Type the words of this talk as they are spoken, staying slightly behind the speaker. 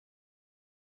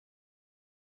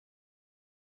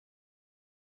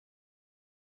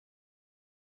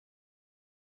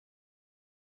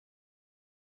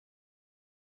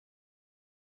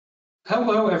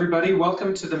Hello, everybody.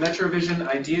 Welcome to the MetroVision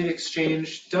Idea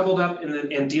Exchange Doubled Up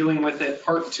and Dealing with It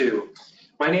Part 2.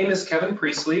 My name is Kevin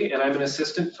Priestley, and I'm an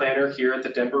assistant planner here at the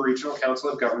Denver Regional Council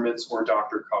of Governments, or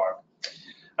DRCOG.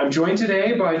 I'm joined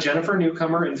today by Jennifer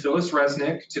Newcomer and Phyllis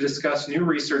Resnick to discuss new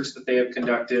research that they have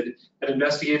conducted that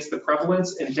investigates the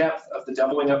prevalence and depth of the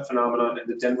doubling up phenomenon in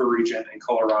the Denver region and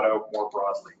Colorado more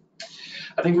broadly.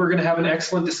 I think we're going to have an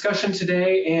excellent discussion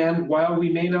today, and while we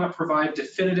may not provide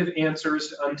definitive answers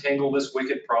to untangle this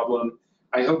wicked problem,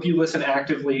 I hope you listen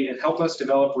actively and help us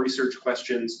develop research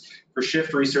questions for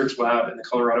Shift Research Lab and the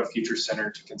Colorado Future Center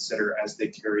to consider as they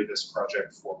carry this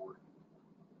project forward.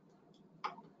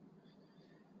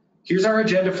 Here's our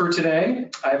agenda for today.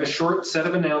 I have a short set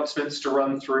of announcements to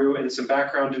run through and some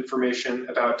background information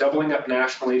about doubling up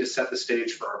nationally to set the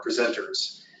stage for our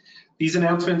presenters. These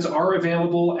announcements are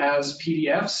available as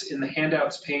PDFs in the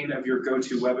handouts pane of your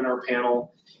GoToWebinar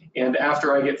panel. And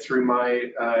after I get through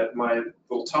my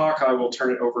little talk, I will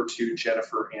turn it over to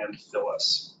Jennifer and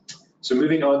Phyllis. So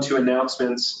moving on to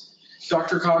announcements,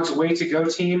 DRCOG's Way to Go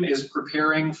team is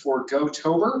preparing for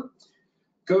Go-tober.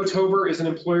 Go-tober is an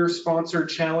employer-sponsored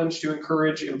challenge to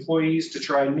encourage employees to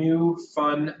try new,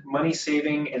 fun,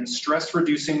 money-saving, and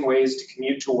stress-reducing ways to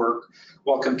commute to work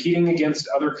while competing against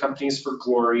other companies for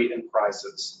glory and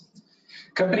prizes.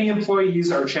 Company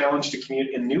employees are challenged to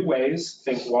commute in new ways,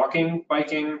 think walking,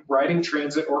 biking, riding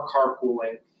transit, or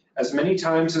carpooling, as many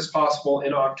times as possible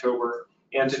in October,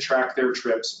 and to track their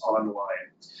trips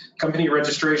online. Company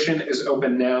registration is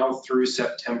open now through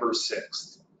September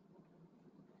 6th.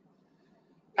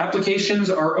 Applications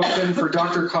are open for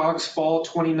DRCOG's Fall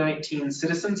 2019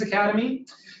 Citizens Academy.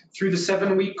 Through the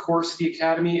 7-week course, the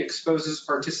Academy exposes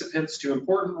participants to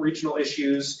important regional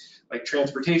issues like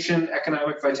transportation,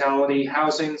 economic vitality,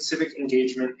 housing, civic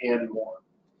engagement, and more.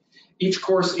 Each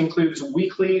course includes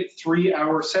weekly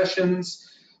 3-hour sessions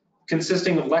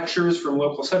consisting of lectures from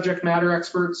local subject matter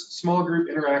experts, small group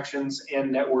interactions,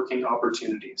 and networking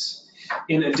opportunities.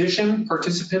 In addition,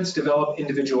 participants develop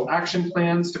individual action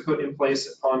plans to put in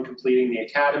place upon completing the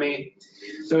Academy.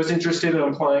 Those interested in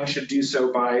applying should do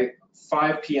so by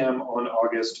 5 p.m. on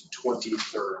August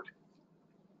 23rd.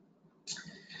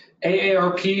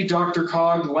 AARP,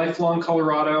 DRCOG, Lifelong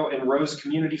Colorado, and Rose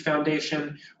Community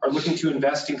Foundation are looking to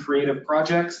invest in creative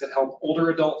projects that help older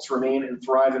adults remain and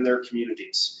thrive in their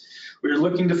communities. We are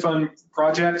looking to fund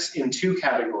projects in 2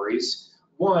 categories.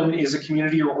 One is a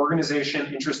community or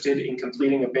organization interested in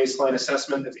completing a baseline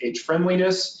assessment of age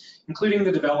friendliness, including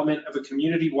the development of a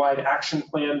community-wide action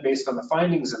plan based on the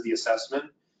findings of the assessment.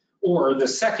 Or the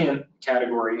second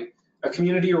category, a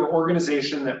community or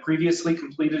organization that previously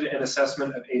completed an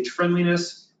assessment of age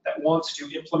friendliness that wants to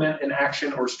implement an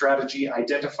action or strategy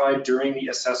identified during the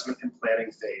assessment and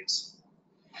planning phase.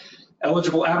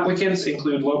 Eligible applicants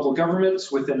include local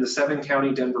governments within the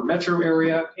 7-county Denver metro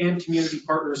area and community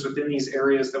partners within these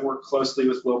areas that work closely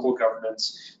with local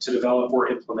governments to develop or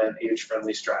implement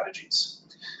age-friendly strategies.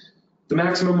 The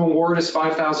maximum award is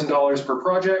 $5,000 per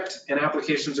project, and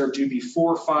applications are due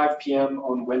before 5 p.m.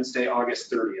 on Wednesday, August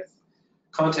 30th.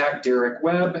 Contact Derek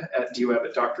Webb at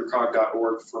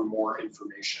dwebb@drcog.org for more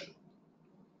information.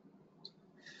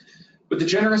 With the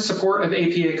generous support of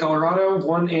APA Colorado,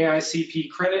 1 AICP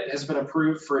credit has been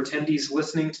approved for attendees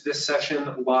listening to this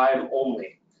session live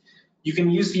only. You can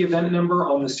use the event number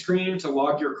on the screen to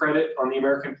log your credit on the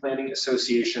American Planning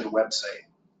Association website.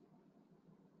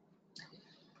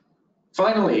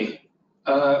 Finally,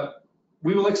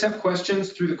 we will accept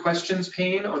questions through the questions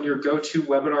pane on your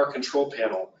GoToWebinar control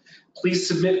panel. Please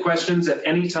submit questions at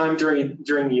any time during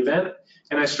the event,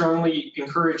 and I strongly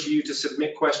encourage you to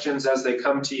submit questions as they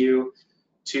come to you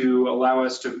to allow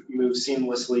us to move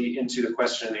seamlessly into the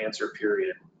question and answer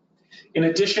period. In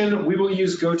addition, we will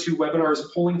use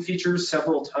GoToWebinar's polling features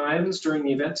several times during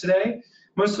the event today,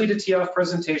 mostly to tee off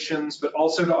presentations, but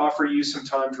also to offer you some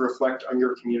time to reflect on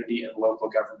your community and local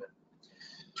government.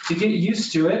 To get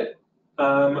used to it,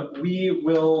 we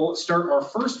will start our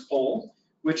first poll,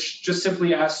 which just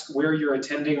simply asks where you're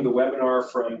attending the webinar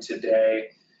from today.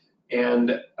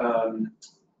 And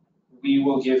we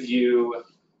will give you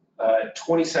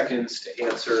 20 seconds to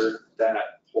answer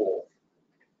that poll.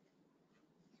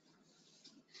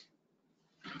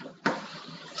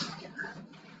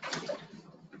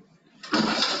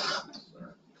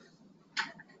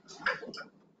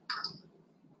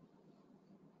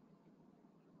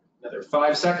 Another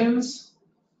 5 seconds.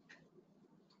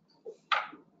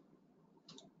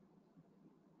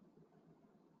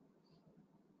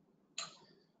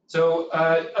 So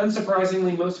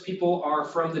unsurprisingly, most people are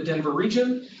from the Denver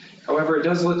region. However, it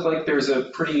does look like there's a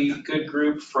pretty good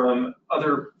group from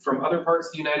other parts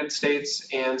of the United States,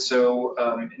 and so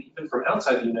and even from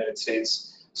outside the United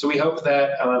States. So we hope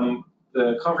that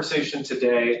the conversation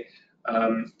today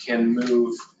can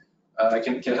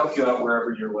help you out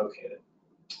wherever you're located.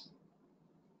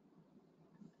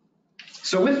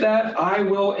 So with that, I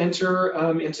will enter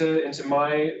into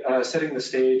my setting the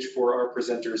stage for our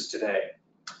presenters today.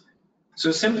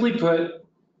 So simply put,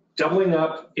 doubling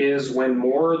up is when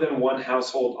more than one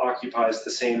household occupies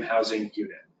the same housing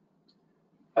unit.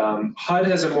 HUD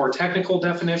has a more technical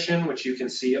definition, which you can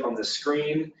see on the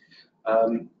screen.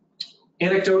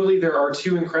 Anecdotally, there are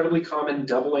two incredibly common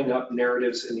doubling up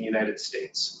narratives in the United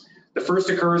States. The first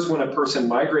occurs when a person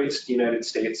migrates to the United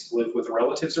States to live with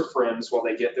relatives or friends while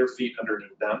they get their feet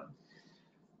underneath them.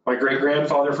 My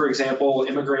great-grandfather, for example,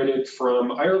 immigrated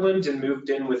from Ireland and moved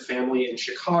in with family in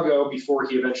Chicago before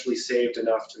he eventually saved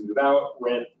enough to move out,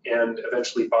 rent, and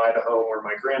eventually buy the home where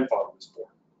my grandfather was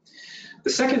born. The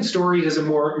second story has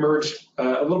emerged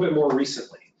a little bit more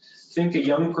recently. Think a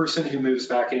young person who moves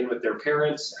back in with their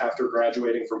parents after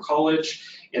graduating from college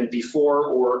and before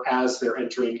or as they're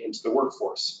entering into the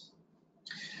workforce.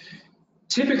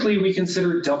 Typically, we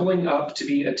consider doubling up to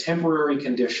be a temporary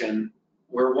condition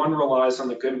where one relies on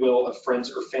the goodwill of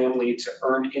friends or family to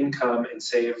earn income and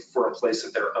save for a place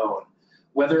of their own.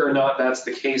 Whether or not that's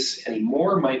the case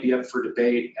anymore might be up for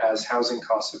debate as housing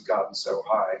costs have gotten so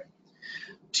high.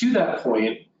 To that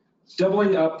point,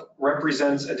 doubling up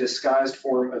represents a disguised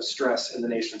form of stress in the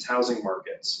nation's housing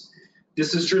markets.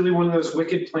 This is truly one of those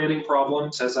wicked planning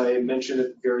problems, as I mentioned at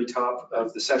the very top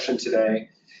of the session today,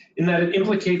 in that it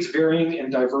implicates varying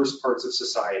and diverse parts of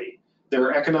society. There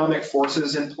are economic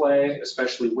forces in play,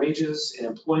 especially wages and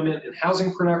employment and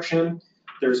housing production.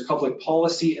 There's public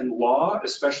policy and law,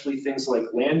 especially things like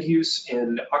land use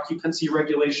and occupancy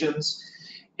regulations.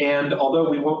 And although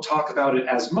we won't talk about it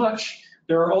as much,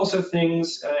 there are also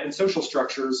things in social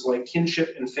structures like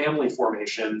kinship and family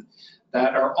formation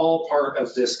that are all part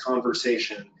of this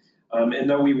conversation. And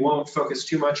though we won't focus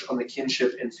too much on the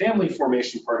kinship and family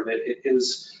formation part of it, it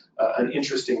is an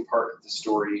interesting part of the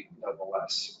story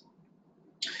nonetheless.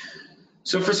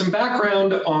 So for some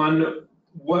background on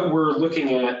what we're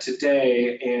looking at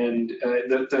today, and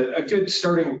a good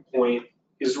starting point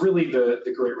is really the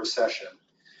Great Recession.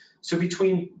 So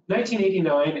between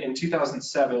 1989 and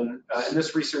 2007, and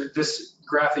this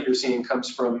graph that you're seeing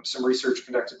comes from some research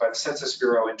conducted by the Census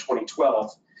Bureau in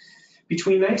 2012.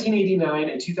 Between 1989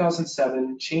 and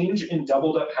 2007, change in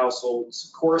doubled up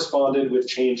households corresponded with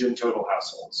change in total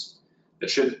households. That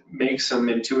should make some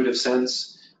intuitive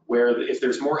sense, where if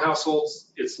there's more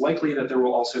households, it's likely that there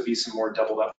will also be some more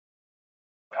doubled up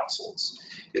households.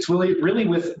 It's really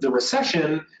with the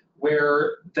recession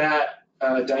where that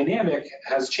dynamic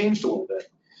has changed a little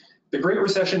bit. The Great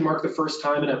Recession marked the first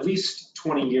time in at least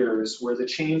 20 years where the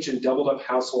change in doubled up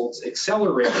households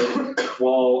accelerated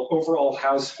while overall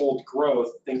household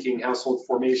growth, thinking household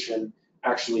formation,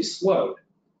 actually slowed.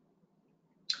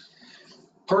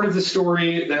 Part of the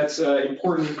story that's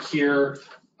important here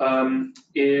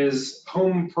is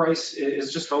home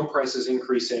prices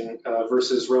increasing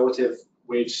versus relative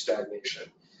wage stagnation.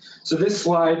 So this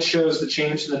slide shows the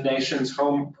change in the nation's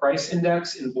home price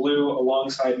index in blue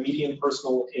alongside median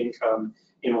personal income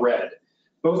in red.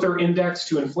 Both are indexed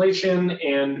to inflation,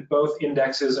 and both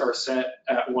indexes are set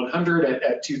at 100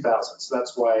 at 2000. So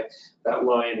that's why that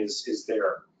line is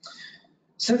there.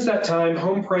 Since that time,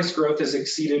 home price growth has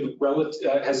exceeded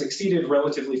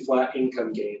relatively flat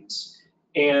income gains,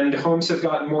 and homes have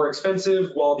gotten more expensive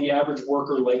while the average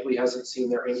worker likely hasn't seen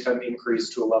their income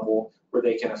increase to a level where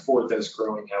they can afford those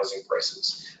growing housing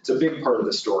prices. It's a big part of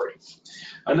the story.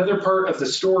 Another part of the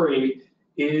story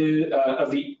is,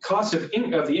 of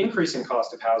the increasing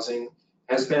cost of housing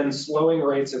has been slowing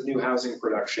rates of new housing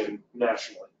production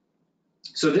nationally.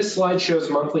 So this slide shows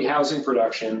monthly housing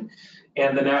production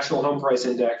and the National Home Price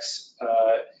Index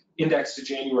indexed to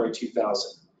January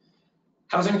 2000.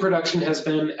 Housing production has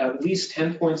been at least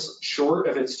 10 points short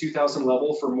of its 2000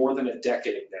 level for more than a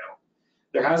decade now.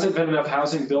 There hasn't been enough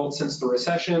housing built since the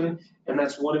recession, and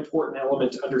that's one important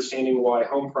element to understanding why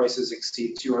home prices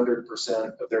exceed 200%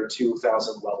 of their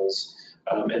 2000 levels.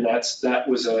 And that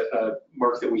was a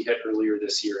mark that we hit earlier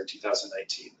this year in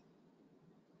 2019.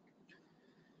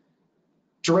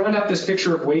 To round out this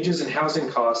picture of wages and housing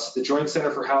costs, the Joint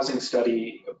Center for Housing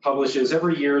Study publishes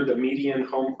every year the median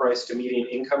home price to median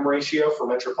income ratio for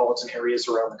metropolitan areas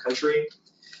around the country.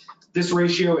 This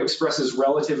ratio expresses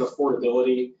relative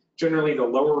affordability. Generally, the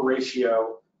lower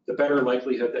ratio the better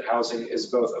likelihood that housing is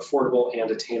both affordable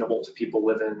and attainable to people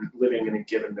living in a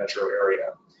given metro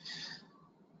area.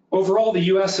 Overall, the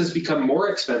US has become more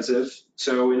expensive.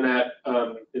 So in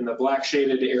the black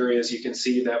shaded areas, you can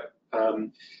see that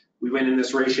we went in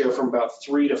this ratio from about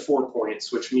 3 to 4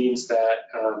 points, which means that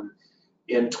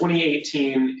in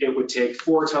 2018, it would take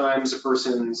 4 times a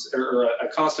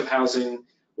cost of housing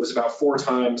was about 4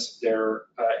 times their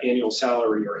annual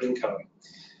salary or income.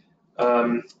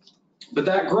 But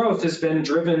that growth has been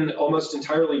driven almost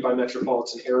entirely by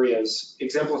metropolitan areas,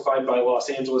 exemplified by Los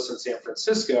Angeles and San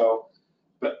Francisco,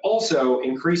 but also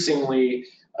increasingly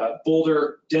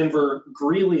Boulder, Denver,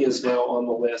 Greeley is now on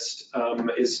the list,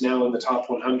 is now in the top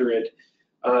 100.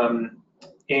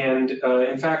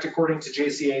 In fact, according to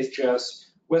JCHS,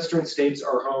 Western states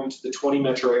are home to the 20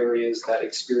 metro areas that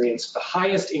experienced the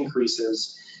highest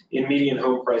increases in median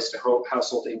home price to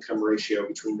household income ratio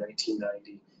between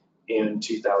 1990 and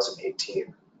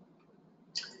 2018.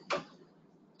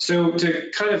 So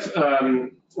to kind of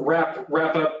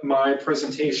wrap up my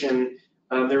presentation,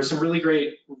 there was a really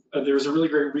great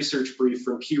research brief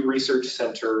from Pew Research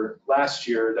Center last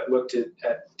year that looked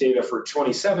at data for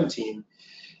 2017.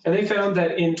 And they found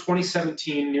that in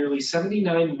 2017, nearly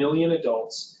 79 million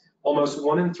adults, almost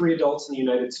 1 in 3 adults in the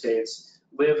United States,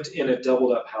 lived in a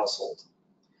doubled up household.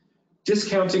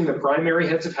 Discounting the primary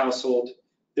heads of household,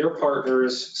 their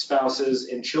partners, spouses,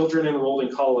 and children enrolled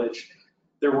in college,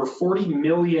 there were 40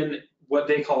 million what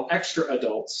they call extra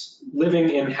adults living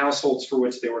in households for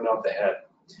which they were not the head.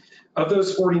 Of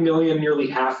those 40 million, nearly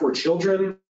half were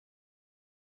children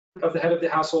of the head of the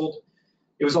household.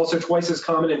 It was also twice as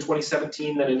common in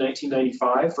 2017 than in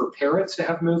 1995 for parents to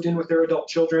have moved in with their adult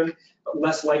children, but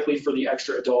less likely for the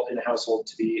extra adult in a household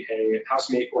to be a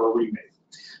housemate or a roommate.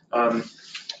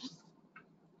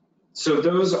 So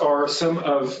those are some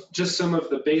of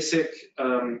the basic,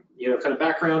 kind of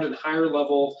background and higher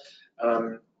level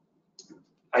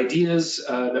ideas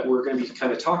that we're going to be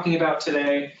kind of talking about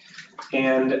today.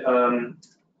 And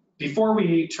before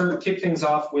we kick things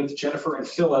off with Jennifer and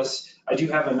Phyllis, I do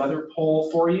have another poll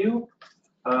for you.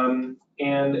 And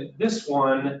this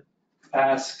one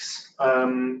asks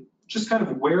just kind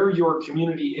of where your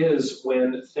community is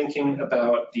when thinking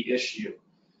about the issue.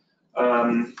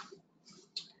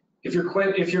 If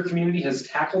your community has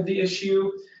tackled the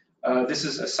issue, this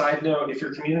is a side note, if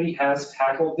your community has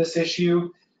tackled this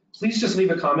issue, please just leave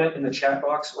a comment in the chat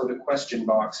box or the question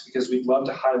box, because we'd love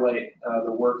to highlight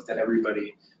the work that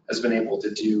everybody has been able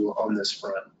to do on this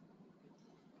front.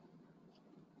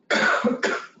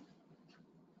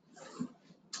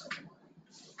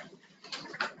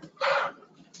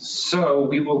 So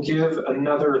we will give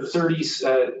another 30,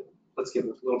 let's give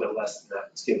a little bit less than that.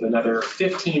 Let's give another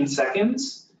 15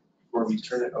 seconds before we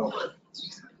turn it over.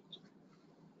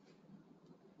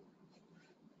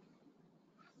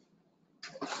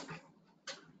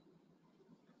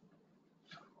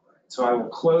 So I will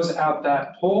close out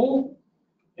that poll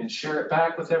and share it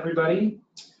back with everybody.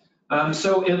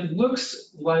 So it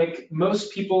looks like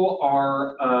most people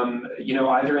are,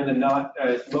 either in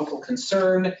the local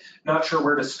concern, not sure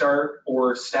where to start,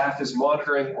 or staff is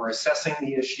monitoring or assessing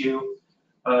the issue.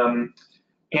 And,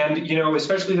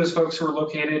 especially those folks who are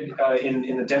located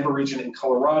in the Denver region in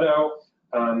Colorado,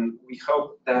 we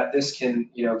hope that this can,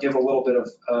 give a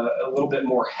little bit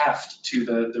more heft to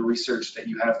the research that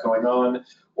you have going on,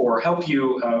 or help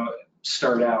you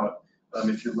start out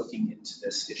if you're looking into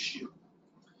this issue.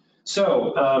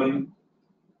 So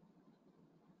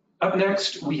up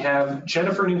next, we have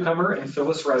Jennifer Newcomer and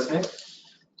Phyllis Resnick.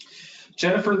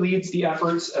 Jennifer leads the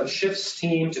efforts of SHIFT's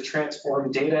team to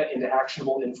transform data into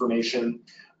actionable information.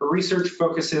 Her research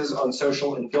focuses on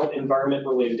social and built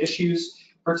environment-related issues,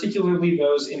 particularly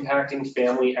those impacting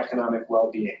family economic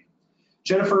well-being.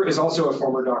 Jennifer is also a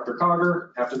former Dr. Cogger,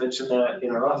 have to mention that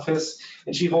in our office,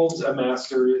 and she holds a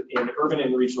master in urban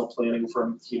and regional planning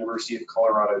from the University of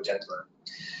Colorado, Denver.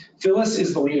 Phyllis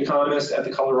is the lead economist at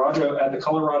the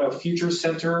Colorado Futures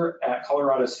Center at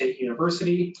Colorado State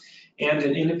University, and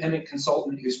an independent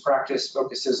consultant whose practice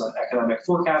focuses on economic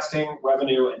forecasting,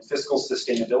 revenue and fiscal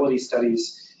sustainability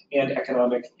studies, and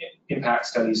economic impact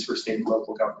studies for state and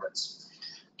local governments.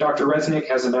 Dr. Resnick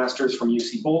has a master's from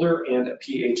UC Boulder and a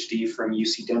PhD from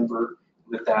UC Denver.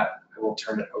 With that, I will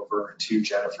turn it over to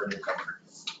Jennifer Newcomer.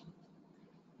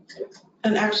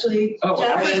 And actually,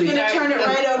 Jennifer's going to turn it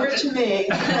right over to me.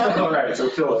 All right, so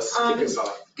Phyllis, kick us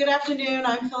off. Good afternoon,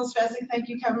 I'm Phyllis Resnick. Thank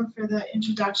you, Kevin, for the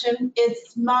introduction.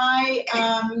 It's my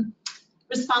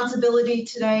responsibility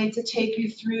today to take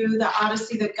you through the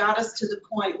odyssey that got us to the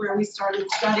point where we started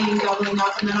studying doubling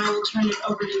up, and then I will turn it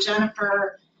over to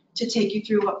Jennifer to take you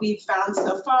through what we've found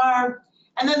so far.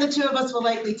 And then the two of us will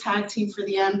likely tag team for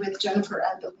the end with Jennifer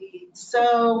at the lead.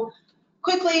 So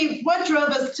quickly, what drove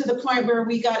us to the point where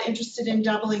we got interested in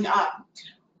doubling up?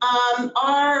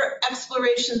 Our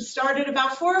exploration started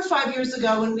about 4 or 5 years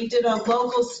ago when we did a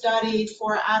local study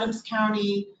for Adams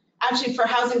County, actually for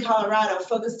Housing Colorado,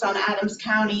 focused on Adams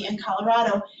County and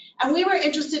Colorado. And we were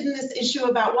interested in this issue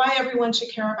about why everyone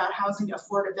should care about housing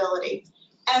affordability.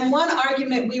 And one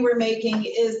argument we were making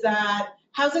is that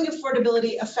housing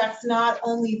affordability affects not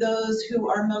only those who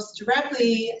are most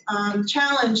directly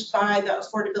challenged by the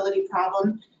affordability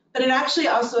problem, but it actually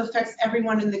also affects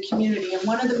everyone in the community. And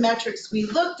one of the metrics we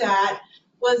looked at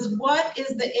was what is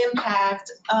the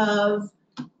impact of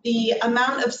the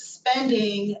amount of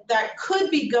spending that could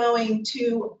be going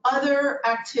to other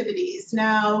activities.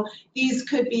 Now, these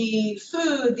could be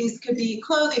food, these could be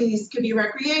clothing, these could be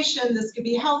recreation, this could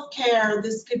be healthcare,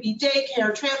 this could be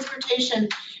daycare, transportation,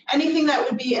 anything that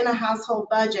would be in a household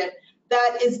budget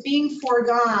that is being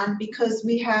foregone because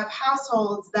we have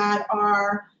households that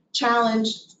are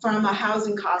challenged from a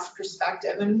housing cost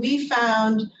perspective. And we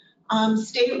found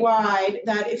statewide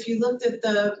that if you looked at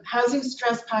the housing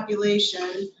stress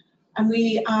population, and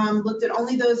we looked at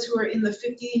only those who are in the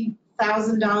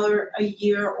 $50,000 a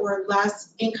year or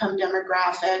less income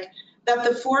demographic, that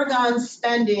the foregone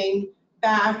spending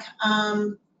back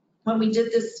when we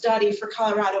did this study for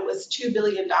Colorado was $2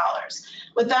 billion.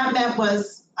 What that meant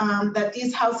was that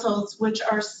these households, which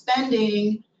are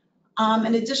spending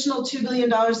an additional $2 billion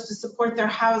to support their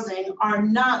housing, are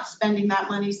not spending that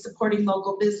money supporting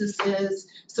local businesses,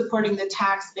 supporting the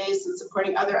tax base, and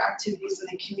supporting other activities in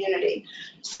the community.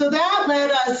 So that led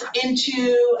us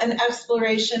into an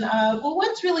exploration of, well,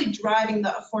 what's really driving the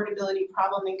affordability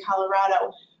problem in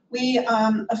Colorado? We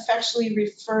affectionately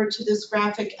refer to this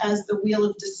graphic as the Wheel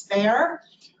of Despair.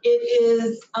 It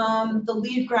is the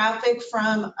lead graphic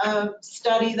from a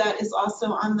study that is also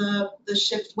on the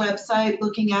SHIFT website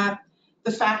looking at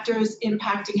the factors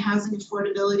impacting housing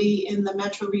affordability in the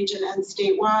metro region and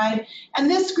statewide. And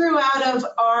this grew out of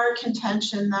our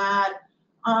contention that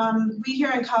we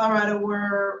here in Colorado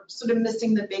were sort of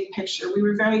missing the big picture. We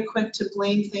were very quick to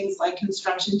blame things like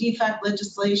construction defect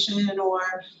legislation or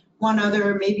one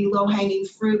other maybe low-hanging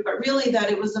fruit, but really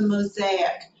that it was a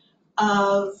mosaic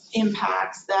of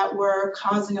impacts that were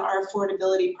causing our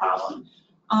affordability problem.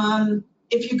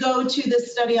 If you go to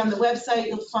this study on the website,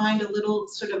 you'll find a little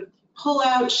sort of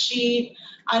pull-out sheet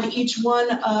on each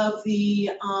one of the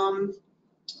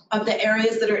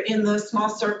areas that are in the small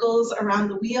circles around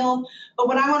the wheel. But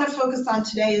what I want to focus on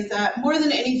today is that more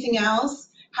than anything else,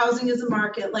 housing is a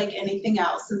market like anything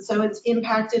else, and so it's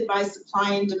impacted by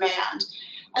supply and demand.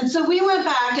 And so we went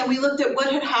back and we looked at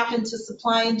what had happened to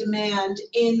supply and demand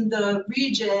in the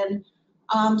region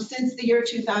since the year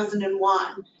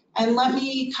 2001. And let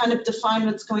me kind of define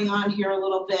what's going on here a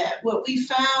little bit. What we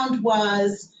found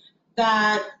was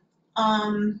that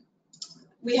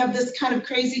we have this kind of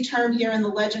crazy term here in the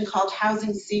legend called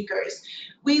housing seekers.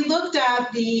 We looked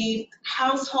at the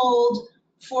household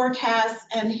forecasts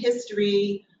and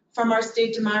history from our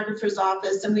state demographer's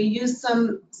office, and we used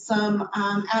some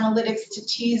analytics to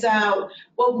tease out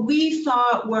what we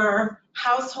thought were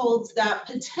households that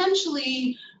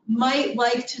potentially might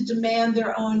like to demand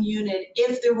their own unit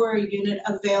if there were a unit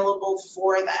available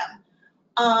for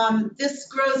them. This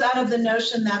grows out of the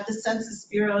notion that the Census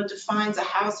Bureau defines a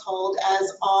household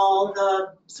as all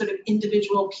the sort of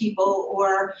individual people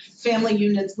or family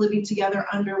units living together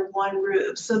under one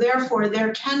roof. So therefore,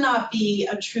 there cannot be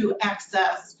a true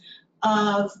excess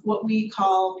of what we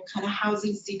call kind of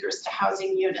housing seekers to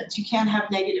housing units. You can't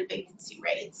have negative vacancy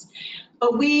rates.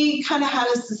 But we kind of had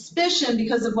a suspicion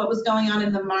because of what was going on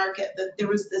in the market that there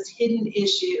was this hidden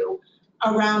issue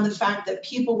around the fact that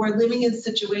people were living in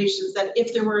situations that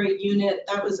if there were a unit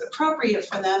that was appropriate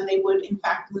for them, they would in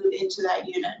fact move into that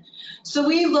unit. So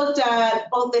we looked at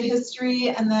both the history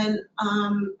and then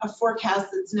a forecast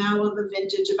that's now of a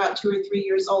vintage about 2 or 3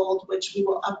 years old, which we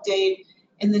will update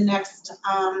in the next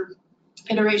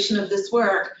iteration of this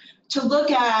work, to look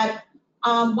at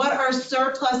what our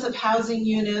surplus of housing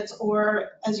units, or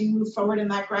as you move forward in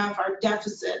that graph, our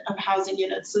deficit of housing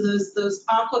units. So those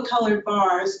aqua colored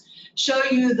bars show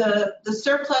you the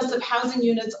surplus of housing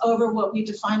units over what we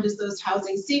defined as those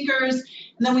housing seekers.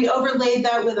 And then we overlaid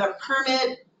that with a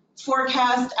permit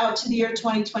forecast out to the year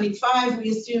 2025. We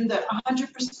assumed that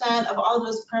 100% of all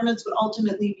those permits would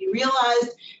ultimately be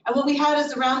realized. And what we had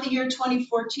is around the year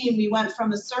 2014, we went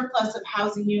from a surplus of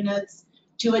housing units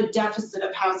to a deficit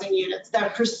of housing units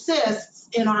that persists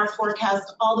in our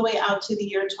forecast all the way out to the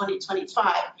year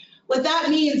 2025. What that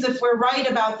means, if we're right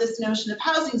about this notion of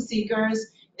housing seekers,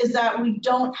 is that we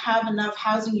don't have enough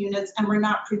housing units, and we're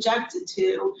not projected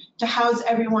to house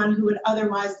everyone who would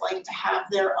otherwise like to have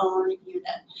their own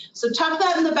unit. So tuck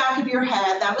that in the back of your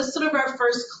head. That was sort of our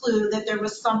first clue that there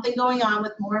was something going on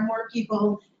with more and more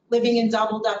people living in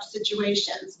doubled up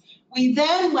situations. We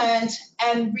then went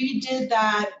and redid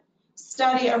that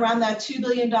study around that $2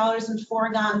 billion in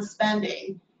foregone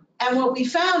spending. And what we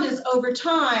found is over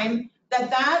time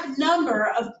that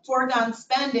number of foregone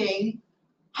spending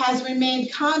has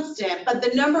remained constant, but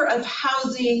the number of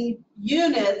housing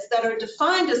units that are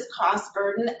defined as cost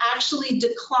burden actually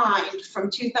declined from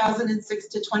 2006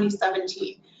 to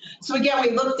 2017. So again,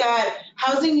 we looked at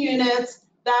housing units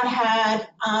that had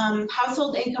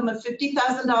household income of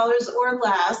 $50,000 or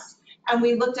less, and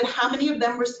we looked at how many of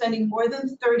them were spending more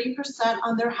than 30%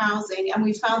 on their housing, and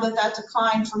we found that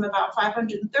declined from about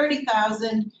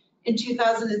 530,000 in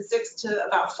 2006 to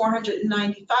about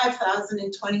 495,000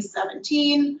 in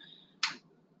 2017.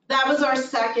 That was our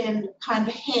second kind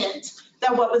of hint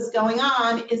that what was going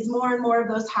on is more and more of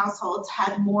those households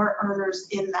had more earners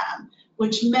in them,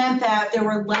 which meant that there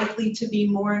were likely to be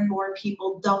more and more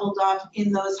people doubled up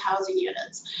in those housing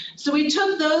units. So we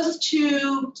took those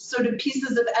two sort of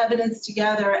pieces of evidence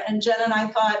together, and Jen and I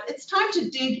thought it's time to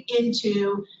dig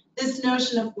into this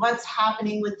notion of what's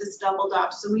happening with this doubled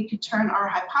up so we could turn our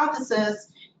hypothesis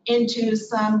into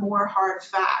some more hard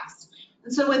facts.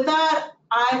 And so with that,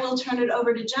 I will turn it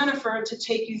over to Jennifer to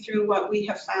take you through what we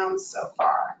have found so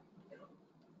far.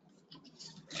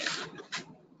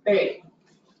 Great.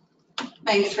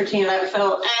 Thanks for teeing that,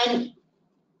 Phil. And,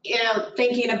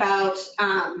 thinking about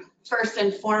first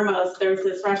and foremost, there's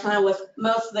this rationale with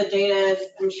most of the data,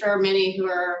 I'm sure many who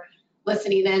are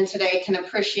listening in today can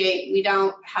appreciate we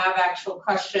don't have actual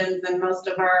questions in most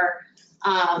of our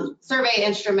survey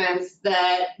instruments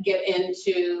that get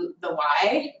into the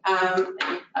why of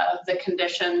the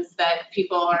conditions that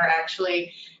people are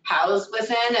actually housed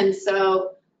within. And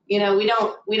so, we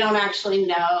don't actually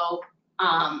know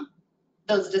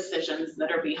those decisions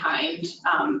that are behind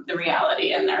the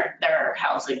reality in their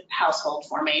household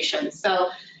formation. So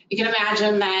you can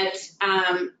imagine that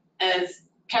as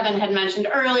Kevin had mentioned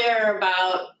earlier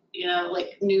about,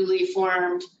 like newly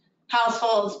formed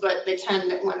households, but they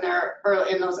tend, when they're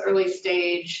in those early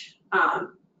stages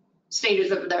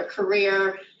of their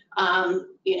career,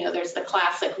 there's the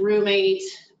classic roommate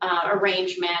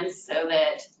arrangements so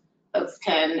that folks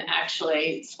can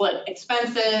actually split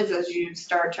expenses as you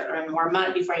start to earn more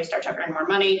money, before you start to earn more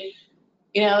money.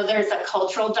 There's a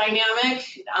cultural dynamic,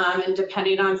 and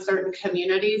depending on certain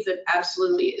communities, it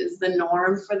absolutely is the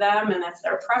norm for them, and that's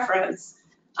their preference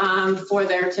for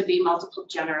there to be multiple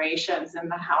generations in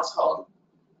the household.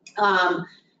 And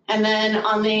then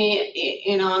on the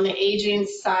aging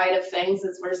side of things,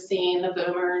 as we're seeing the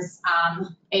boomers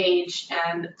age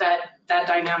and that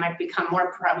dynamic become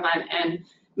more prevalent in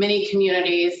many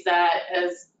communities, that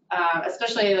is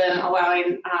especially then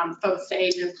allowing folks to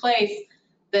age in place,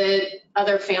 that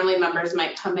other family members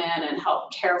might come in and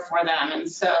help care for them. And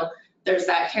so there's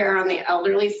that care on the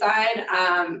elderly side,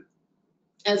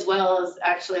 as well as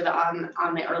actually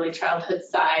on the early childhood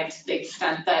side, to the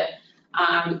extent that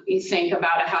you think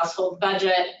about a household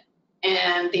budget,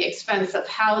 and the expense of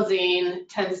housing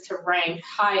tends to rank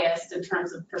highest in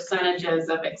terms of percentages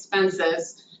of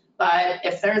expenses. But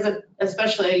if there's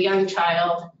especially a young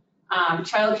child,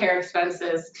 childcare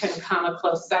expenses can come a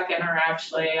close second, or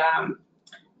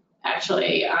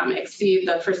actually exceed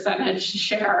the percentage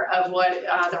share of what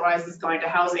otherwise is going to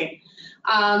housing.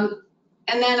 And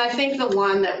then I think the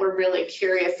one that we're really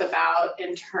curious about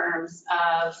in terms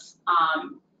of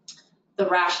the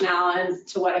rationale and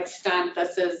to what extent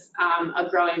this is a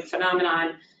growing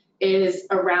phenomenon is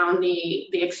around the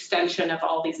extension of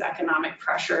all these economic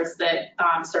pressures that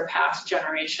surpass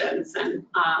generations and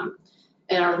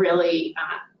are really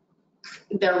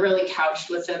they're really couched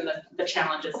within the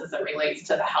challenges as it relates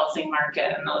to the housing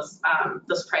market and those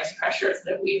price pressures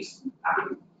that we've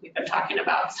been talking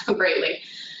about so greatly.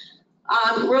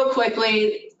 Real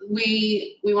quickly,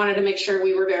 we wanted to make sure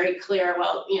we were very clear.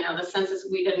 Well, the census,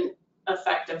 we didn't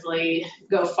effectively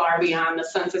go far beyond the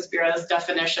Census Bureau's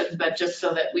definitions, but just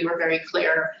so that we were very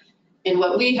clear in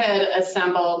what we had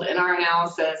assembled in our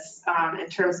analysis in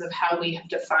terms of how we have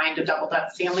defined a doubled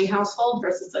up family household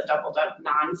versus a doubled up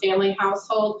non-family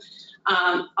household.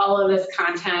 All of this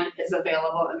content is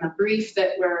available in the brief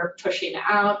that we're pushing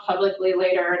out publicly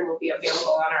later and will be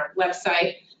available on our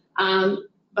website.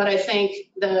 But I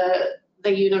think the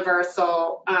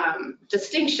universal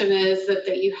distinction is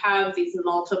that you have these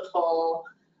multiple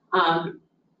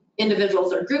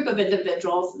individuals or group of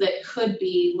individuals that could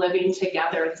be living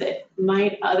together that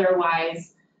might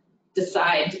otherwise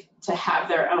decide to have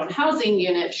their own housing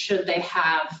unit should they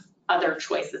have other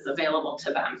choices available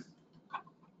to them.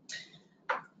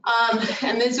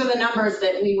 And these are the numbers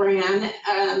that we ran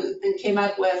and came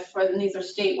up with, and these are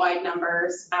statewide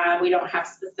numbers. We don't have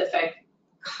specific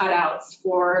cutouts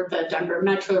for the Denver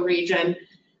metro region,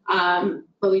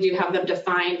 but we do have them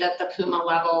defined at the Puma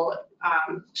level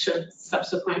should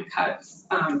subsequent cuts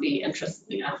be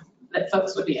interested, that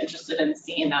folks would be interested in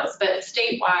seeing those. But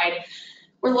statewide,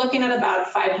 we're looking at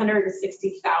about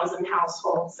 560,000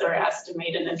 households that are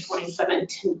estimated in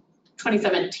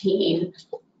 2017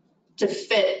 to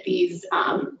fit these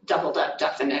doubled up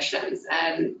definitions.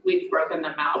 And we've broken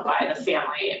them out by the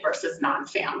family versus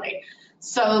non-family.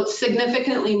 So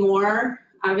significantly more,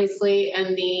 obviously,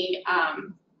 in the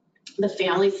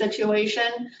family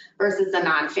situation versus the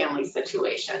non-family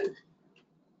situation.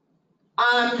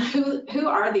 Who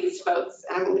are these folks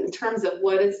in terms of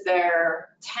what is their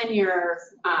tenure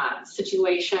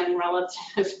situation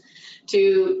relative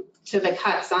to the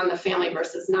cuts on the family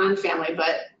versus non-family?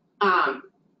 But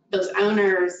those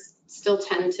owners still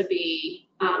tend to be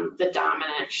the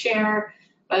dominant share,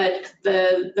 but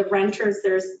the renters,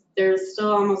 there's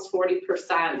still almost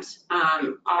 40%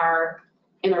 are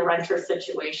in a renter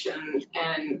situation.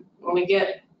 And when we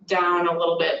get down a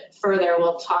little bit further,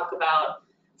 we'll talk about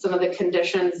some of the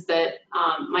conditions that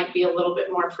might be a little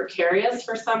bit more precarious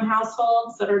for some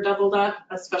households that are doubled up,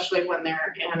 especially when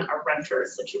they're in a renter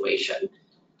situation.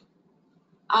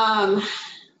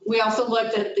 We also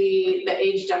looked at the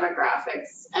age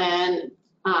demographics, and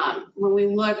when we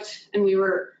looked, and we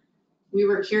were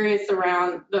curious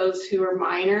around those who are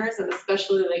minors, and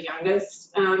especially the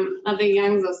youngest of the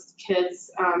young, those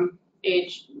kids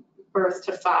age birth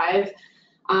to 5,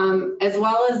 as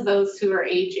well as those who are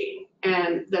aging,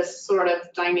 and this sort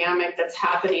of dynamic that's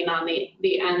happening on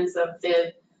the ends of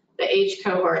the age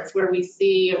cohorts, where we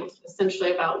see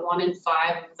essentially about 1 in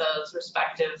 5 of those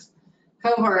respective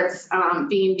cohorts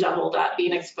being doubled up,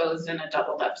 being exposed in a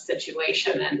doubled up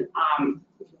situation. And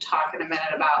we can talk in a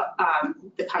minute about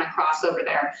the kind of crossover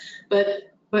there.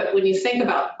 But when you think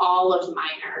about all of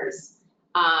minors,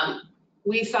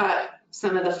 we thought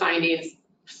some of the findings,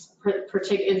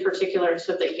 in particular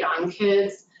to the young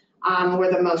kids,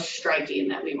 were the most striking,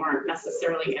 that we weren't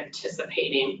necessarily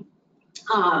anticipating.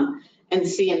 And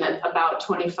seeing that about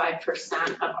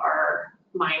 25% of our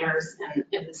minors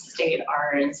in the state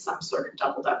are in some sort of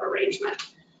doubled up arrangement.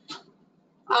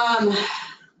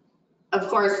 Of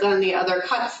course, then the other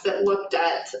cuts that looked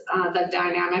at the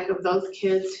dynamic of those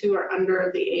kids who are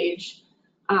under the age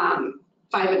 5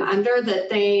 and under, that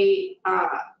they,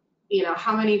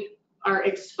 how many are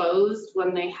exposed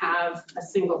when they have a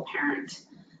single parent,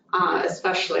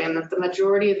 especially, and that the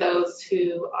majority of those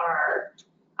who are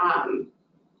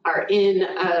in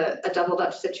a doubled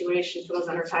up situation for those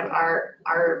under 5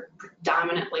 are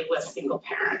predominantly with single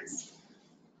parents.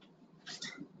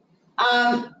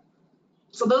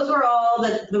 So those were all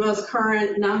the most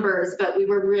current numbers, but we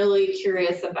were really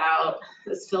curious about,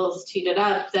 as Phyllis teed it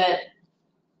up, that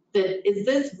is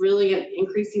this really an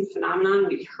increasing phenomenon?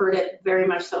 We've heard it very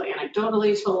much so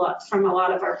anecdotally from a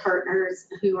lot of our partners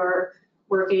who are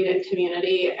working in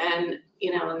community, and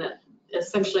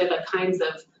essentially the kinds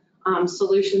of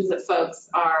solutions that folks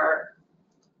are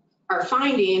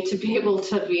finding to be able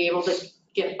to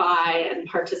get by and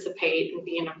participate and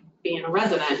being a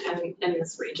resident in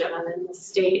this region and in this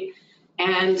state.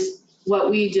 And what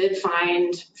we did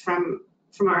find from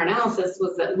our analysis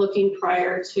was that looking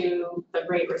prior to the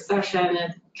Great Recession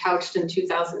and couched in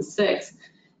 2006,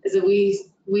 is that we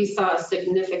saw a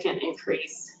significant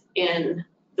increase in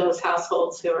those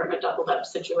households who are in a doubled up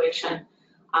situation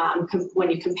when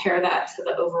you compare that to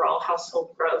the overall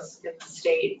household growth in the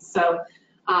state. So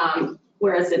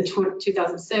whereas in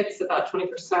 2006, about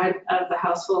 20% of the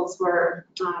households were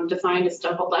defined as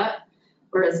doubled up,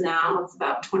 whereas now it's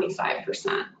about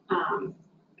 25%.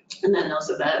 And then those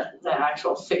are the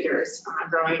actual figures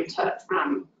growing to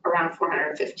from around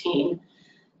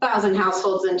 415,000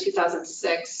 households in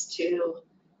 2006 to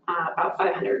about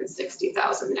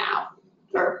 560,000 now,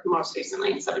 or most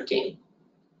recently in 17.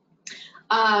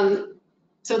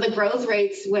 So the growth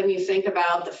rates, when you think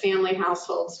about the family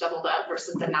households doubled up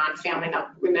versus the non-family, now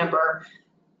remember,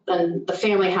 the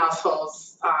family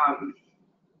households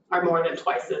are more than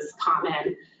twice as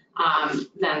common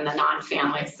than the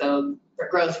non-family. So their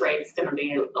growth rate is going to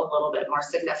be a little bit more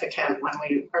significant when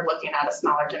we are looking at a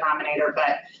smaller denominator,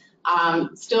 but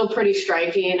still pretty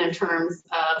striking in terms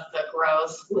of the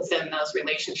growth within those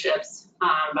relationships,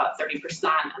 about 30% and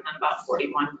then about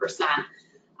 41%.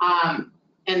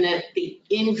 And that the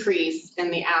increase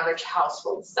in the average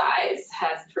household size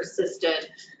has persisted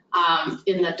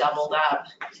in the doubled up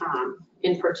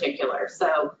in particular.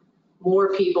 So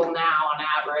more people now on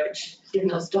average in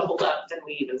those doubled up than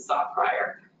we even saw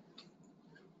prior.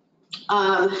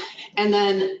 And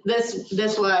then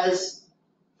this was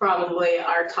probably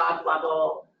our top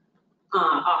level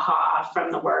aha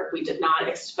from the work. We did not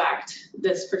expect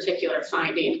this particular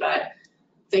finding, but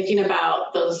thinking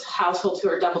about those households who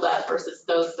are doubled up versus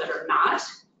those that are not,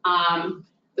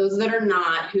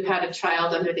 who had a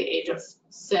child under the age of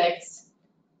 6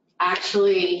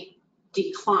 actually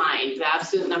declined. The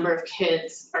absolute number of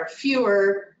kids are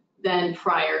fewer than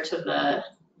prior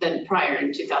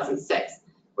in 2006,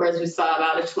 whereas we saw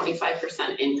about a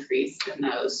 25% increase in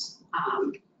those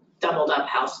doubled up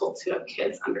households who have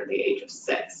kids under the age of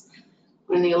 6.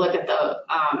 When you look at the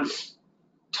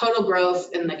total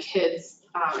growth in the kids,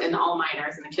 in all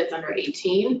minors and the kids under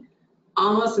 18,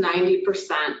 almost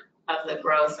 90% of the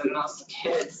growth in those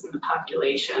kids in the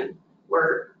population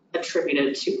were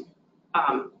attributed to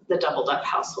the doubled up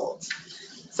households.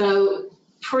 So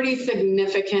pretty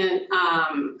significant,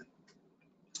 I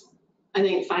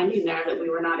think, finding there that we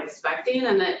were not expecting,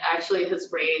 and it actually has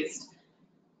raised,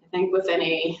 I think with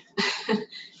any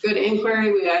good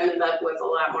inquiry, we ended up with a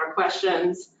lot more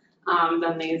questions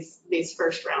than these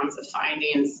first rounds of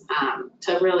findings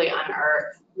to really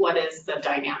unearth what is the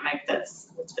dynamic that's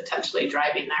potentially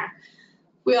driving there.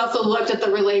 We also looked at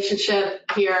the relationship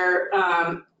here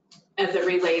as it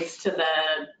relates to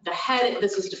the head.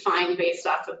 This was defined based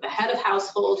off of the head of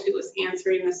household who was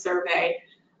answering the survey,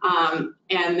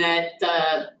 and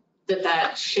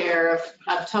that share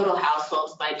of total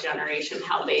households by generation,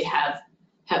 how they have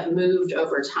moved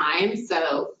over time.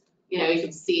 So, you know, you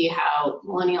can see how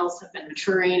millennials have been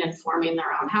maturing and forming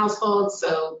their own households.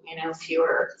 So, you know,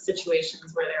 fewer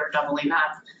situations where they're doubling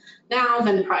up now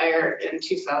than prior in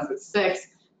 2006.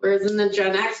 Whereas in the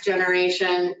Gen X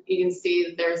generation, you can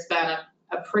see there's been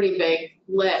a pretty big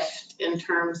lift in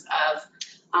terms of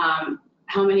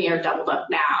how many are doubled up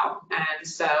now. And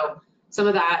so some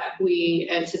of that we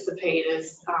anticipate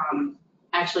is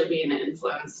actually being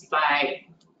influenced by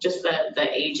just the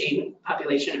aging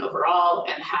population overall,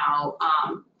 and how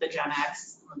the Gen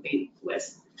X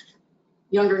with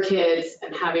younger kids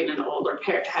and having an older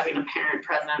parent, having a parent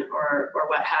present or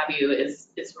what have you is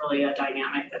really a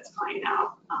dynamic that's playing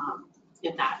out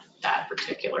in that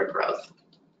particular growth.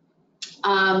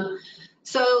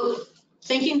 So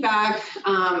thinking back,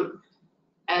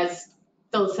 as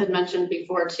Phyllis had mentioned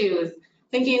before too, is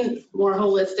thinking more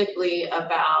holistically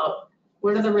about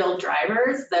what are the real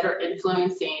drivers that are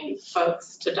influencing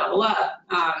folks to double up.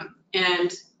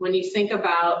 And when you think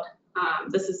about,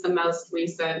 this is the most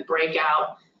recent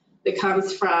breakout that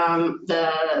comes from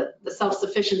the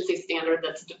self-sufficiency standard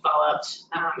that's developed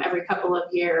every couple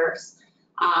of years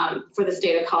for the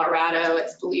state of Colorado.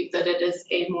 It's believed that it is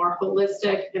a more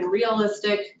holistic and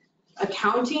realistic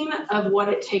accounting of what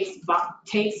it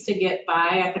takes to get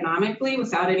by economically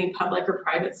without any public or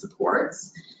private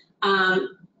supports.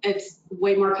 It's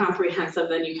way more comprehensive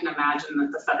than you can imagine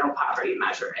that the federal poverty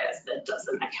measure is, that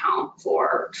doesn't account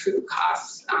for true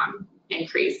cost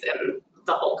increase in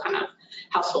the whole kind of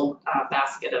household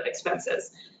basket of expenses.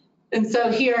 And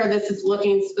so here, this is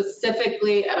looking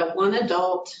specifically at a 1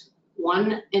 adult,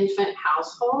 1 infant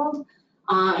household.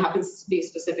 Happens to be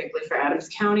specifically for Adams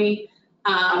County,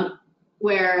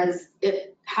 whereas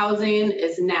housing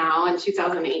is now in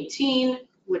 2018,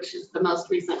 which is the most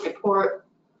recent report,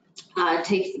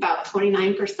 takes about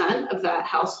 29% of that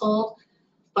household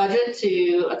budget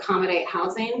to accommodate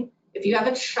housing. If you have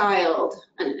a child,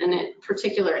 and in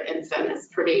particular infant is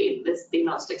the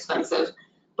most expensive,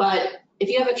 but if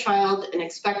you have a child and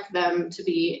expect them to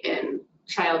be in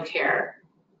childcare,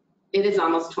 it is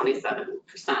almost 27%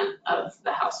 of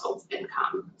the household's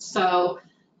income. So,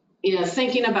 you know,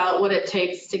 thinking about what it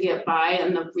takes to get by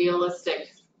and the realistic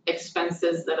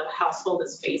expenses that a household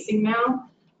is facing now,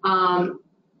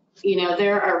 you know,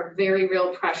 there are very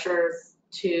real pressures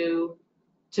to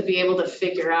be able to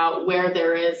figure out where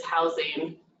there is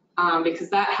housing, because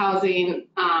that housing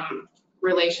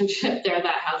relationship there,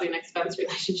 that housing expense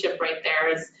relationship right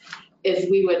there is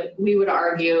we would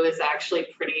argue is actually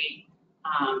pretty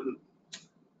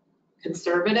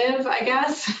conservative, I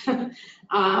guess,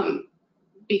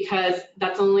 because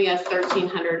that's only a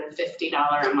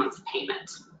 $1,350 a month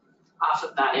payment off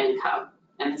of that income.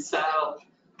 And so,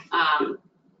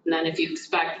 and then if you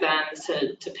expect them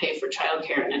to pay for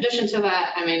childcare in addition to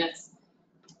that, I mean,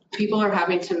 people are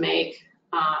having to make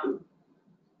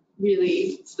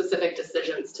really specific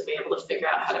decisions to be able to figure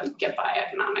out how to get by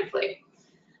economically.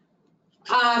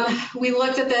 We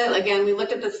looked at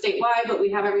the statewide, but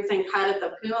we have everything cut at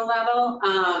the Puma level.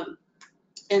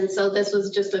 And so this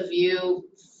was just a view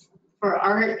for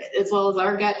our, as well as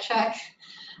our gut check,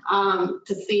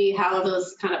 to see how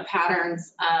those kind of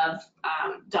patterns of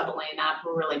doubling up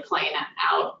were really playing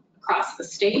out across the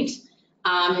state.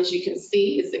 As you can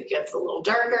see, as it gets a little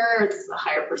darker, it's a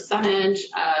higher percentage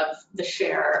of the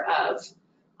share of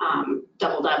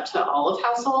doubled up to all of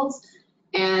households.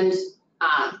 And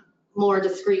more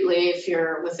discreetly, if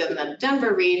you're within the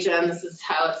Denver region, this is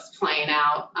how it's playing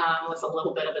out with a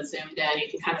little bit of a zoomed in. You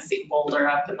can kind of see Boulder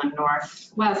up in the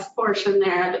northwest portion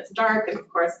there that's dark. And of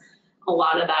course, a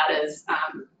lot of that is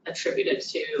attributed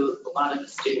to a lot of the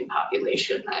student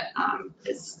population that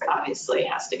is obviously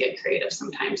has to get creative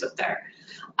sometimes up there.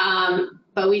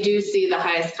 But we do see the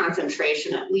highest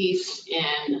concentration, at least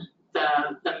in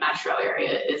the metro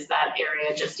area, is that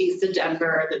area just east of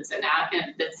Denver that's in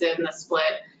the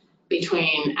split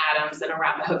between Adams and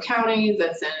Arapahoe County,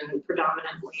 that's in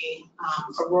predominantly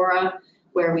Aurora,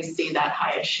 where we see that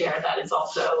highest share. That is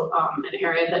also an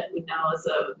area that we know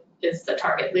is the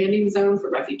target landing zone for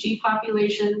refugee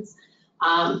populations,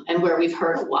 and where we've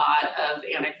heard a lot of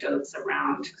anecdotes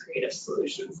around creative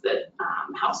solutions that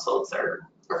households are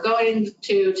going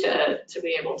to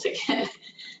be able to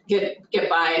get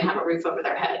by and have a roof over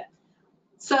their head.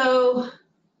 So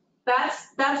that's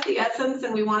the essence,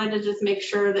 and we wanted to just make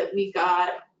sure that we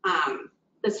got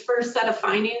this first set of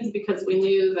findings, because we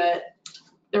knew that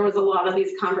there was a lot of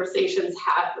these conversations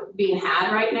being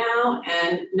had right now,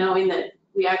 and knowing that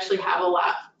we actually have a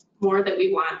lot more that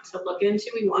we want to look into.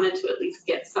 We wanted to at least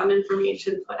get some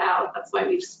information put out. That's why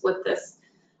we've split this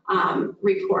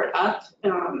report up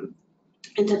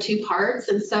into two parts.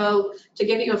 And so to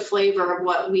give you a flavor of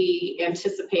what we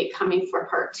anticipate coming for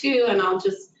part two, and I'll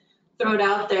just throw it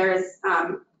out there, as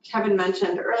Kevin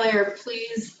mentioned earlier,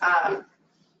 please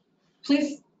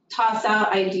toss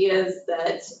out ideas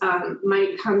that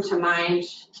might come to mind,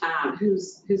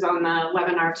 who's on the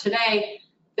webinar today,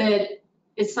 that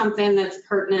is something that's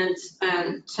pertinent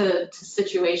to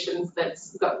situations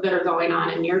that are going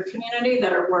on in your community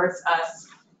that are worth us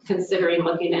considering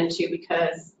looking into,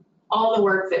 because all the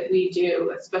work that we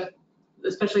do,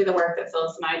 especially the work that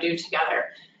Phyllis and I do together,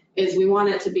 is we want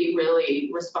it to be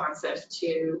really responsive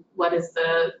to what is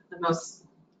the most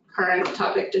current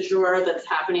topic du jour that's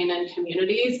happening in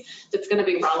communities, that's going to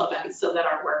be relevant, so that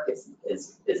our work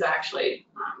is actually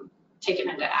taken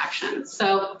into action.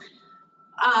 So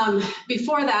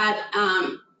before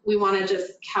that, we want to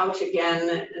just couch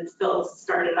again, and Phil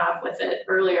started off with it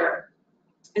earlier,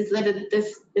 is that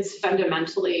this is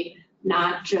fundamentally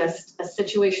not just a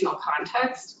situational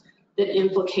context that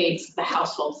implicates the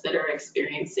households that are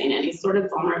experiencing any sort of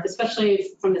vulnerability, especially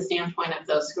from the standpoint of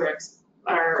those who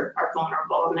are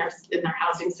vulnerable in their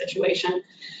housing situation.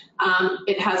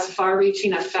 It has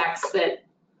far-reaching effects that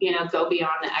go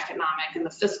beyond the economic and the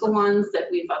fiscal ones that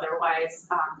we've otherwise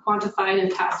quantified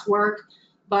in past work,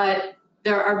 but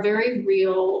there are very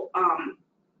real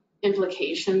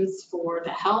implications for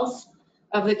the health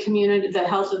of the community, the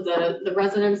health of the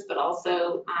residents, but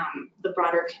also the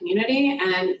broader community.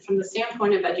 And from the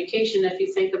standpoint of education, if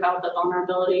you think about the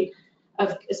vulnerability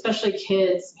of especially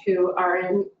kids who are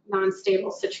in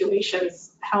non-stable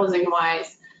situations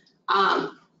housing-wise,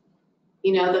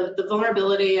 the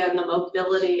vulnerability and the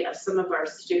mobility of some of our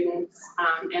students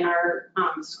in our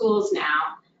schools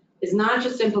now is not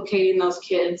just implicating those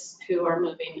kids who are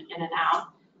moving in and out.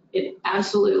 It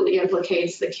absolutely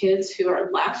implicates the kids who are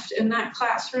left in that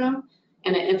classroom,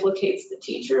 and it implicates the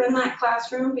teacher in that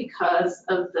classroom because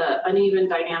of the uneven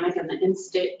dynamic and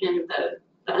the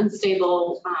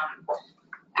unstable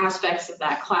aspects of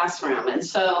that classroom. And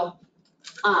so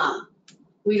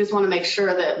we just want to make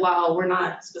sure that while we're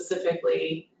not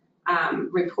specifically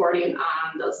reporting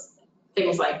on those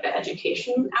things like the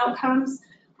education outcomes,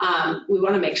 we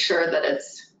want to make sure that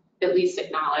it's at least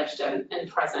acknowledged and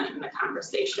present in the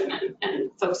conversation,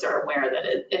 and folks are aware that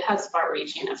it has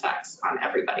far-reaching effects on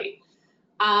everybody.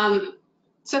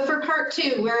 So for part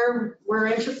two, we're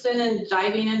interested in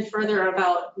diving in further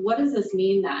about what does this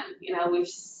mean then? We've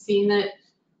seen that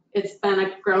it's been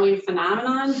a growing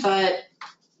phenomenon, but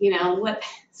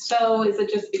so is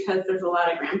it just because there's a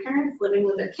lot of grandparents living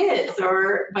with their kids,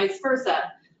 or vice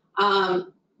versa?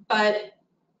 But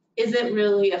is it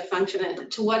really a function,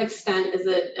 and to what extent is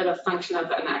it a function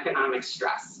of an economic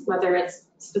stress, whether it's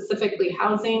specifically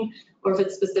housing or if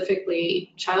it's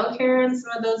specifically childcare in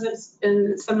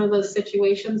some of those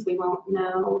situations? We won't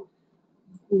know.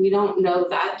 We don't know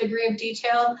that degree of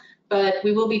detail, but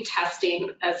we will be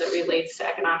testing as it relates to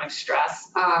economic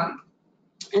stress.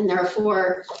 And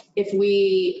therefore, if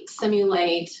we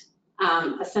simulate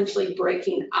essentially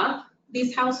breaking up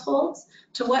these households,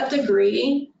 to what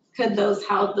degree could those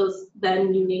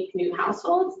then unique new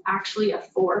households actually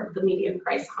afford the median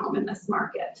price home in this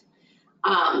market?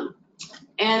 And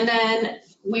then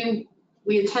we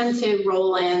intend to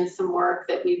roll in some work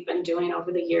that we've been doing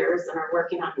over the years and are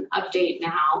working on an update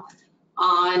now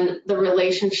on the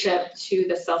relationship to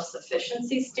the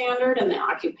self-sufficiency standard and the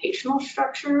occupational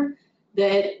structure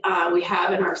that we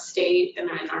have in our state and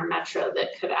in our metro that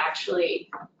could actually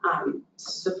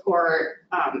support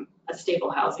a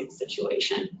stable housing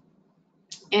situation.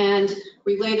 And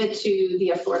related to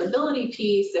the affordability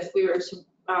piece, if we were to,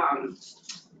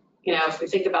 if we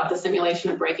think about the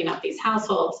simulation of breaking up these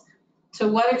households, to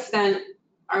what extent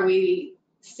are we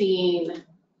seeing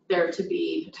there to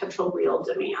be potential real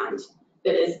demand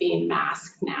that is being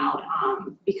masked now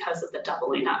because of the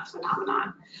doubling up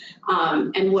phenomenon?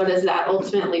 And what does that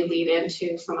ultimately lead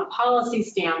into from a policy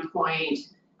standpoint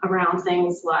around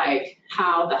things like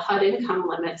how the HUD income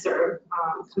limits are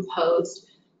composed?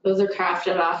 Those are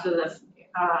crafted off of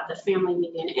the family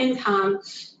median income.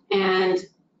 And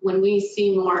when we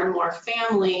see more and more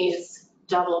families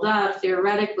doubled up,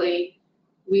 theoretically,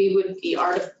 we would be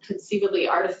conceivably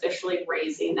artificially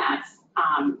raising that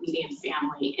median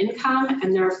family income,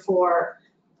 and therefore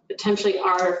potentially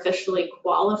artificially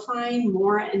qualifying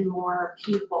more and more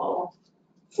people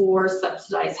for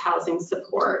subsidized housing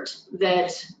support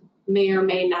that may or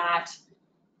may not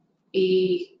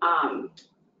be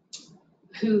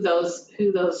who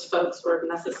those folks were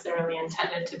necessarily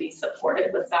intended to be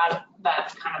supported with that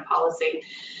kind of policy.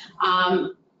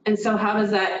 And so how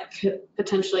does that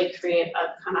potentially create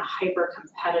a kind of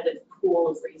hyper-competitive pool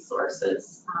of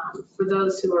resources for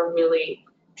those who are really,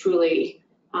 truly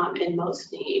in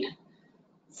most need?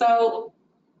 So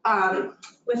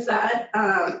with that,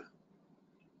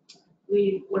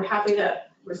 we're happy to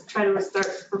try to start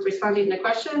responding to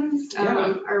questions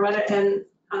or what, and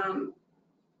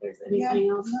there's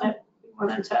anything else that we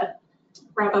wanted to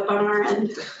wrap up on our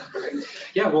end.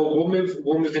 Yeah, well,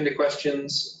 we'll move into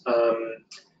questions.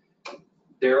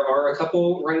 There are a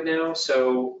couple right now.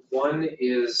 So one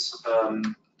is,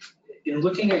 in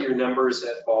looking at your numbers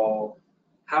at all,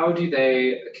 how do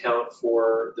they account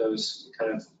for those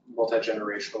kind of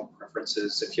multi-generational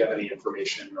preferences? If you have any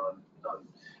information on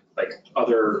like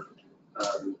other,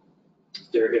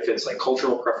 if it's like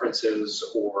cultural preferences,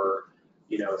 or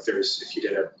if you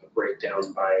did a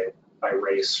breakdown by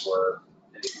race or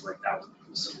anything like that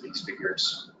with some of these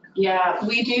figures. Yeah,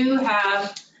 we do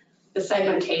have the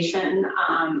segmentation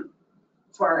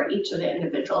for each of the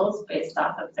individuals based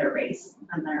off of their race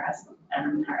and their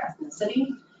ethnicity.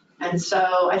 And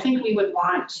so I think we would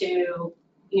want to,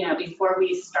 before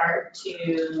we start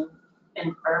to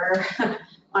infer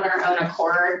on our own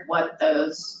accord what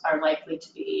those are likely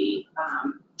to be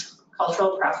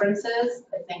cultural preferences,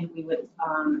 I think we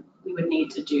would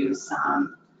need to do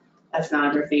some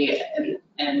ethnography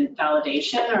and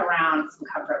validation around some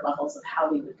comfort levels of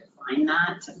how we would define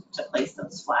that to place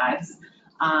those flags.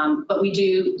 But we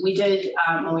did,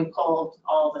 when we pulled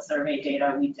all the survey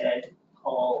data, we did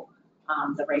pull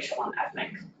the racial and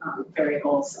ethnic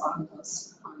variables on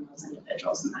those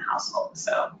individuals in the household.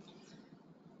 So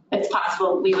it's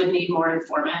possible we would need more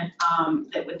informant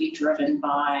that would be driven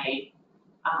by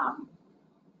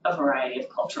a variety of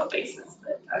cultural bases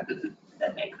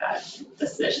that make that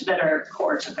decision, that are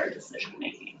core to their decision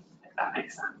making, if that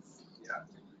makes sense. Yeah.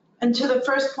 And to the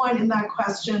first point in that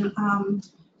question,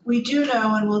 we do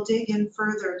know, and we'll dig in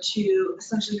further to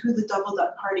essentially who the doubled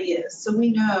up party is. So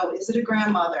we know, is it a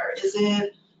grandmother? Is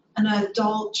it an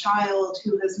adult child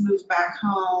who has moved back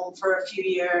home for a few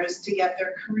years to get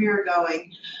their career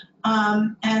going?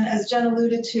 And as Jen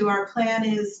alluded to, our plan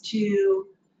is to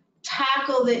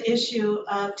tackle the issue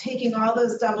of taking all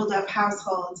those doubled up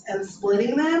households and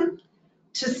splitting them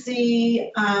to see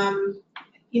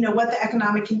what the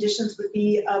economic conditions would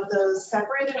be of those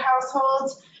separated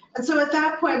households. And so at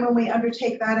that point, when we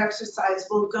undertake that exercise,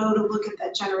 we'll go to look at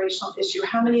that generational issue.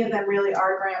 How many of them really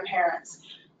are grandparents?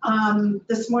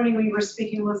 This morning we were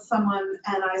speaking with someone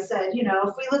and I said,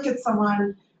 if we look at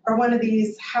someone or one of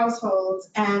these households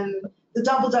and the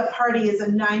doubled up party is a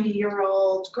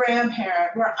 90-year-old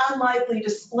grandparent, we're unlikely to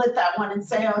split that one and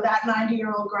say, oh, that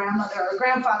 90-year-old grandmother or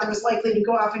grandfather is likely to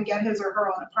go off and get his or her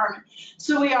own apartment.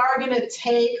 So we are going to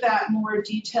take that more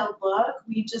detailed look.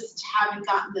 We just haven't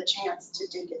gotten the chance to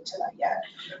dig into that yet.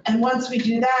 And once we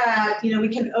do that, we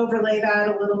can overlay that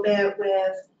a little bit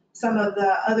with some of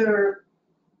the other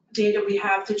data we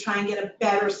have to try and get a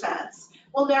better sense.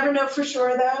 We'll never know for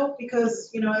sure though,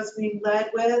 because, as we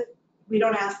led with, we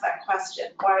don't ask that question,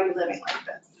 why are you living like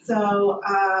this? So,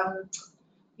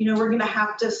 we're gonna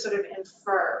have to sort of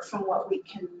infer from what we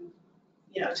can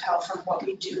tell from what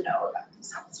we do know about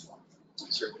these households.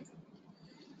 Certainly.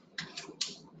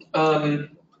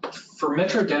 For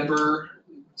Metro Denver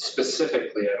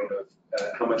specifically, I don't know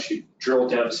how much you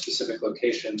drilled down to specific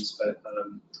locations, but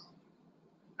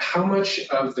how much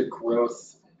of the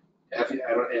growth I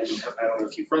don't know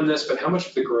if you've run this, but how much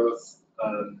of the growth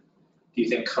do you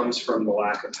think comes from the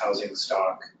lack of housing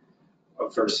stock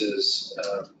versus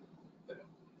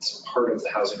it's part of the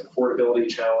housing affordability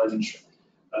challenge?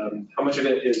 How much of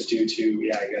it is due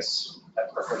to, I guess,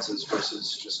 preferences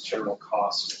versus just general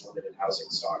cost and limited housing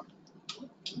stock?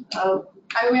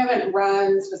 We haven't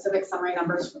run specific summary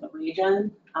numbers for the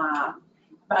region,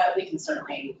 but we can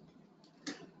certainly,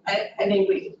 I think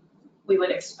we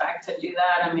would expect to do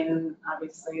that. I mean,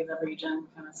 obviously the region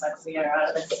kind of sucks the air out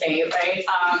of the state, right,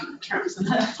 in terms of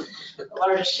the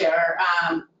largest share.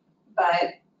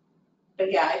 But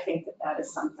yeah, I think that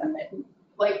is something that,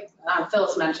 like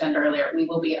Phyllis mentioned earlier, we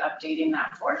will be updating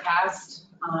that forecast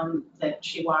that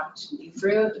she walked me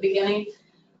through at the beginning.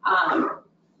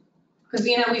 Because,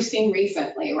 we've seen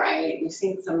recently, right? We've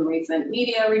seen some recent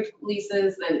media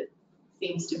releases that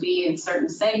seems to be in certain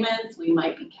segments, we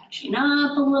might be catching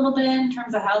up a little bit in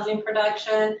terms of housing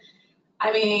production.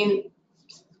 I mean,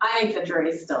 I think the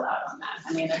jury's still out on that.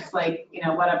 I mean, it's like,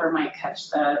 whatever might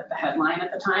catch the headline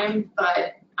at the time,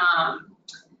 but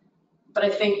I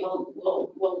think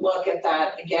we'll look at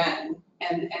that again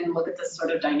and look at this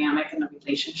sort of dynamic and the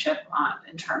relationship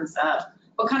in terms of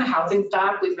what kind of housing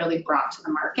stock we've really brought to the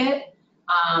market,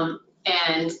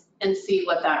 and see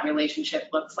what that relationship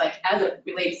looks like as it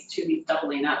relates to these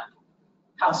doubling up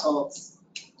households'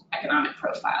 economic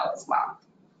profile as well.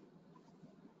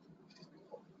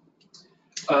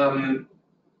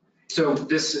 So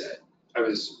this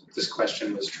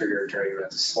question was triggered during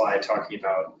the slide talking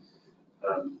about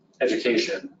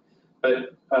education,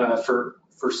 but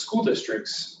for school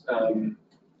districts,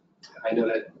 I know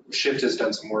that Shift has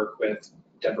done some work with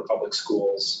Denver Public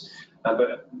Schools,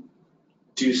 but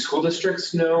do school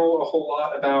districts know a whole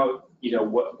lot about,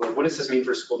 what does this mean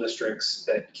for school districts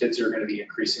that kids are going to be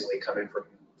increasingly coming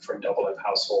from double up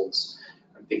households?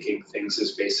 I'm thinking things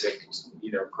as basic,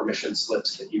 permission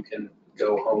slips that you can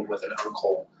go home with an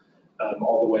uncle,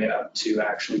 all the way up to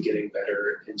actually getting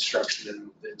better instruction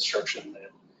and the instruction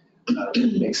that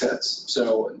makes sense.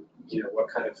 So, what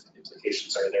kind of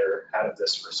implications are there out of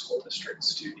this for school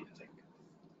districts, do you think?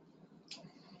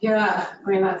 Yeah, I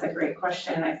mean, that's a great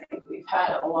question. I think we've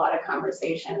had a lot of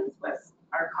conversations with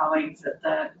our colleagues at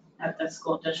the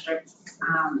school districts,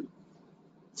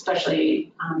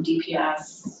 especially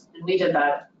DPS. And we did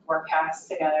that forecast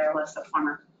together with a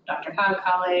former Dr. Cog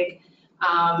colleague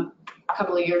a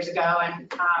couple of years ago.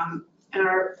 And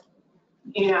our,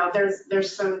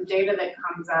 there's some data that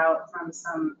comes out from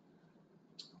some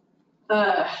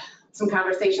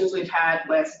conversations we've had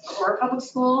with core public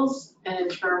schools, and in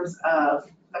terms of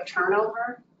the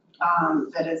turnover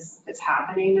that is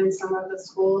happening in some of the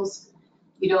schools.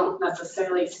 You don't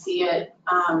necessarily see it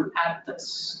at the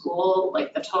school,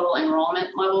 like the total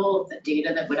enrollment level, the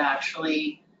data that would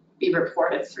actually be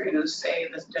reported through, say,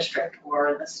 the district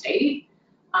or the state.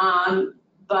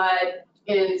 But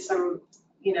in some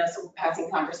passing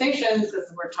conversations,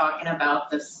 as we're talking about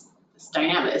this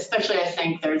dynamic, especially I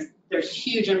think there's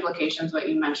huge implications, what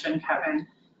you mentioned, Kevin,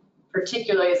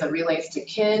 particularly as it relates to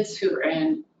kids who are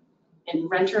in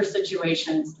renter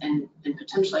situations and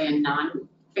potentially in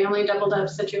non-family doubled up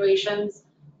situations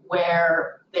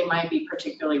where they might be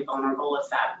particularly vulnerable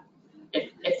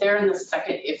if they're in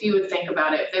if you would think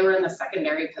about it, if they were in the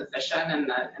secondary position in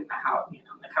the house,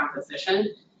 the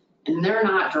composition, and they're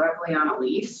not directly on a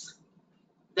lease,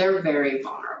 they're very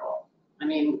vulnerable. I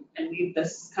mean, and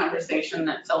this conversation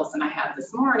that Phyllis and I had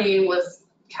this morning was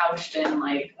couched in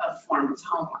like a form of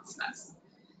homelessness.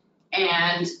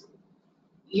 And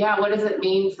yeah, what does it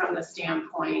mean from the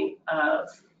standpoint of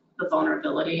the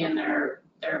vulnerability and their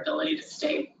ability to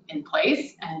stay in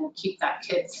place and keep that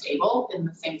kid stable in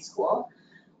the same school?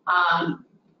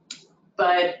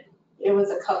 But it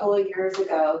was a couple of years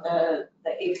ago, the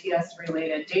APS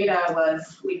related data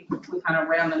was, we kind of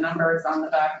ran the numbers on the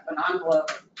back of an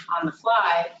envelope on the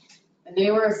fly, and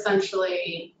they were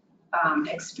essentially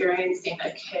experiencing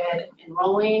a kid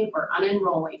enrolling or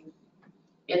unenrolling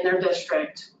in their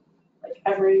district like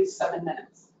every 7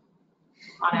 minutes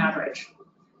on average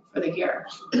for the year.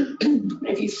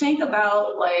 If you think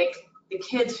about like the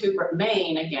kids who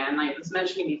remain, again, I was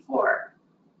mentioning before,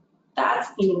 that's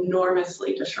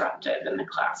enormously disruptive in the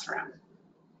classroom.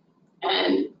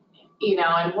 And,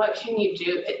 and what can you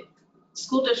do?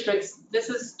 School districts, this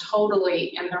is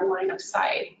totally in their line of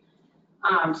sight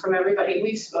from everybody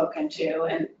we've spoken to.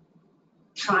 And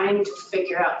trying to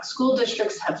figure out, school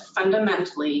districts have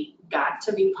fundamentally got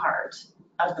to be part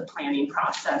of the planning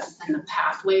process and the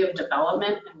pathway of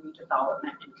development and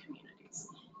redevelopment in communities.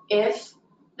 If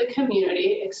the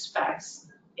community expects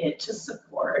it to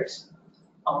support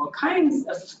all kinds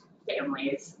of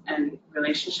families and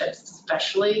relationships,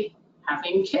 especially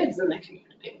having kids in the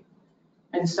community.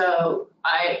 And so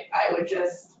I would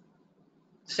just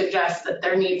suggest that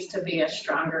there needs to be a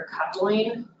stronger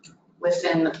coupling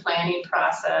within the planning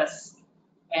process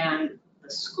and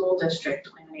the school district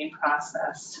planning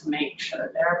process to make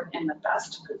sure they're in the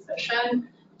best position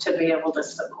to be able to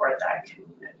support that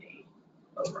community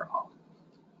overall.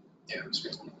 Yeah, it was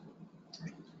really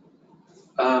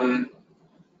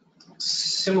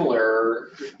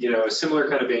similar, a similar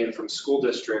kind of vein from school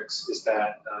districts is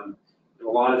that in a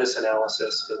lot of this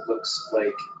analysis, it looks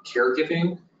like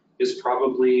caregiving is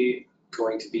probably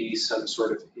going to be some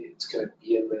sort of, it's going to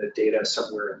be in the data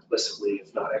somewhere implicitly,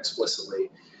 if not explicitly.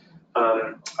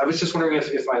 I was just wondering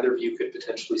if either of you could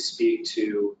potentially speak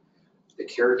to the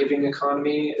caregiving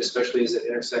economy, especially as it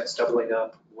intersects doubling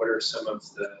up. What are some of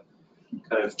the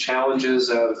kind of challenges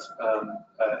of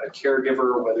a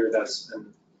caregiver, whether that's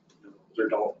an older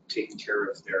adult taking care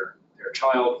of their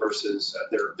child versus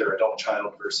their adult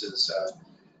child versus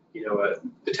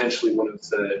potentially one of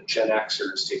the Gen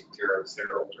Xers taking care of their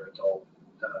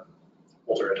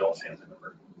older adult family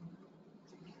member.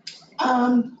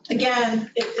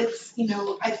 Again, it's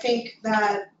I think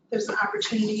that there's an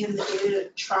opportunity in the data to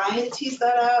try and tease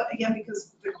that out, again,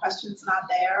 because the question's not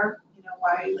there,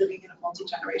 why are you living in a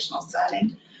multi-generational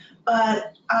setting?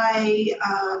 But I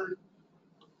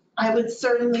would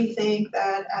certainly think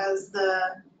that as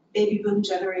the baby boom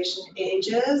generation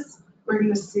ages, we're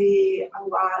going to see a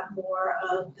lot more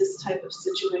of this type of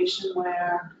situation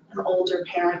where an older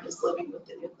parent is living with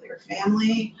the nuclear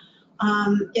family.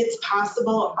 It's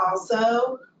possible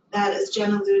also that, as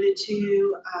Jen alluded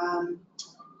to,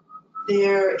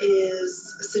 there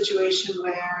is a situation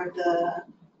where the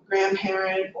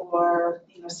grandparent or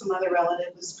some other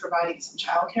relative is providing some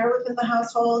childcare within the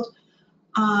household.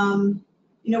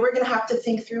 We're going to have to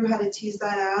think through how to tease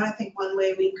that out. I think one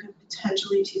way we could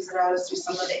potentially tease it out is through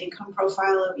some of the income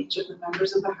profile of each of the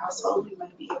members of the household. We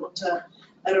might be able to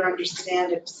better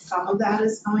understand if some of that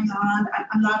is going on.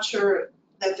 I'm not sure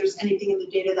that there's anything in the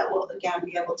data that will, again,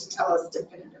 be able to tell us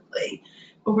definitively.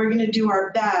 But we're going to do our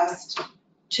best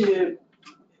to,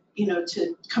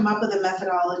 to come up with a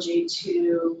methodology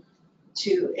to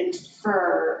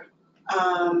infer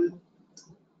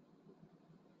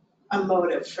a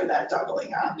motive for that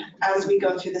doubling up as we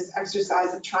go through this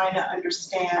exercise of trying to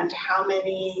understand how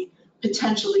many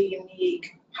potentially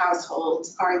unique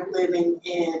households are living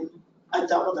in a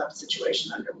doubled up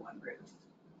situation under one roof.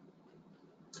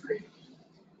 Great.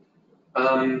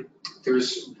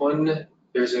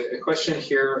 There's a question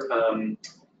here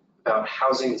about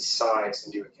housing size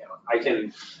into account. I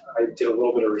did a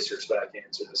little bit of research, but I can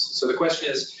answer this. So the question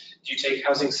is, do you take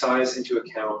housing size into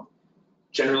account?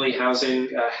 Generally,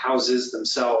 houses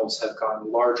themselves have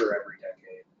gotten larger every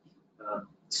decade.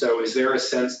 So is there a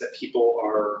sense that people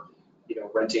are,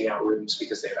 renting out rooms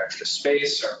because they have extra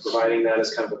space, or providing that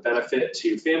as kind of a benefit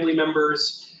to family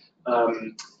members?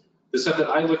 The stuff that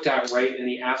I looked at right in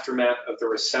the aftermath of the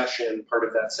recession, part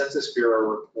of that Census Bureau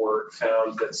report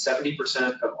found that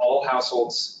 70% of all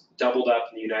households doubled up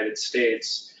in the United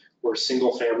States were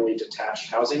single-family detached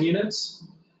housing units.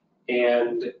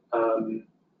 And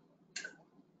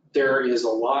there is a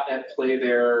lot at play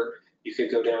there. You could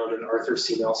go down an Arthur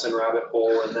C. Nelson rabbit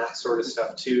hole and that sort of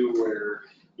stuff too, where,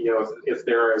 if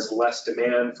there is less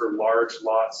demand for large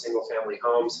lot single-family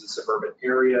homes in suburban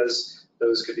areas,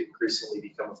 those could increasingly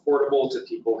become affordable to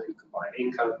people who combine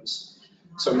incomes.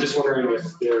 So I'm just wondering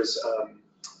if there's,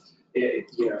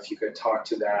 if you could talk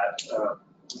to that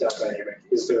dynamic.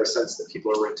 Is there a sense that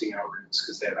people are renting out rooms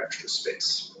because they have extra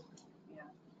space? Yeah.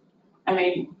 I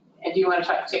mean, and do you want to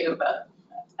talk too about,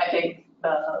 I think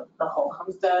the whole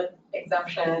homestead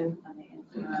exemption and the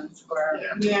influence for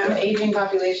the aging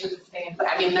population staying, but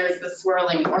I mean, there's the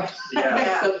swirling vortex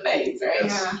of things, right?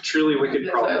 It's truly wicked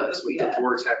problems with the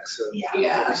vortex of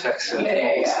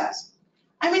policies.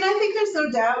 I mean, I think there's no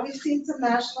doubt. We've seen some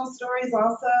national stories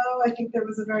also. I think there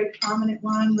was a very prominent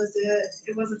one.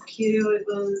 It wasn't Pew, it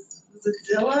was it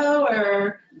Zillow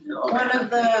or one of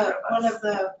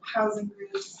the housing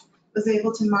groups was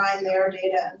able to mine their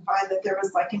data and find that there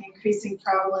was like an increasing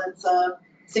prevalence of,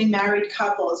 say, married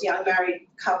couples, young married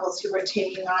couples who were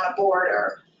taking on a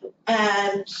boarder.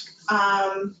 And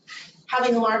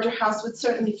having a larger house would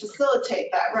certainly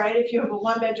facilitate that, right? If you have a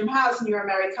one-bedroom house and you're a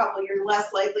married couple, you're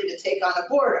less likely to take on a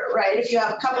boarder, right? If you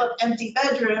have a couple of empty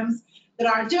bedrooms,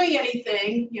 that aren't doing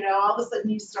anything, all of a sudden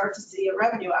you start to see a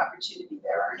revenue opportunity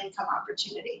there or an income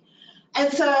opportunity.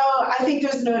 And so I think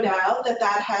there's no doubt that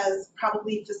that has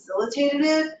probably facilitated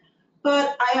it.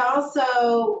 But I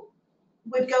also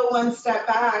would go one step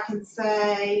back and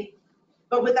say,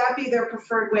 but would that be their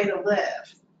preferred way to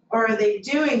live? Or are they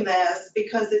doing this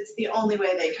because it's the only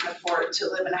way they can afford to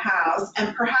live in a house?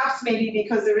 And perhaps maybe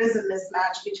because there is a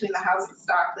mismatch between the housing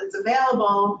stock that's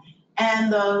available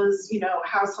and those,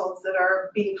 households that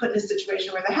are being put in a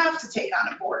situation where they have to take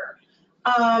on a boarder.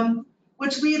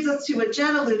 Which leads us to what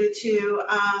Jen alluded to.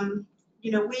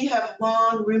 We have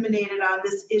long ruminated on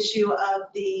this issue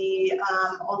of the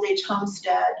old age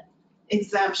homestead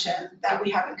exemption that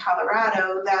we have in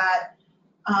Colorado, that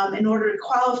in order to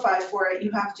qualify for it,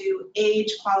 you have to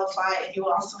age qualify and you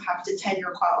also have to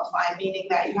tenure qualify, meaning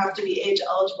that you have to be age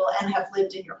eligible and have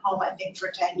lived in your home, I think, for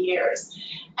 10 years.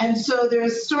 And so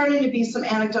there's starting to be some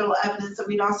anecdotal evidence that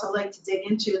we'd also like to dig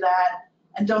into that.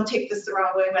 And don't take this the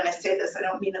wrong way when I say this, I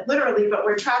don't mean it literally, but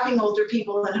we're trapping older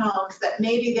people in homes that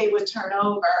maybe they would turn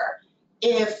over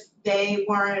if they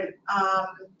weren't,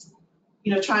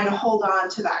 trying to hold on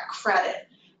to that credit.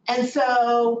 And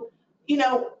so,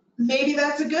 maybe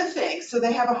that's a good thing. So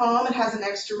they have a home, it has an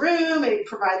extra room, it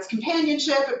provides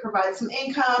companionship, it provides some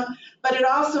income, but it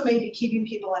also may be keeping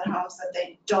people in homes that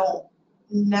they don't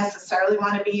necessarily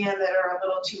want to be in, that are a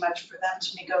little too much for them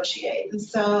to negotiate. And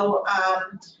so,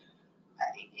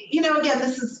 again,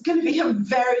 this is going to be a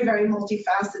very, very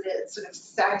multifaceted sort of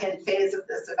second phase of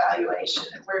this evaluation.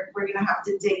 And we're going to have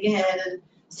to dig in and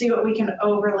see what we can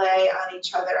overlay on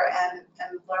each other and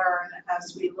learn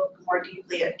as we look more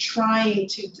deeply at trying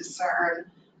to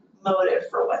discern motive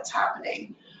for what's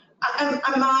happening. How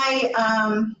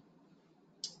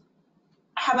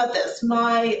about this?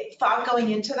 My thought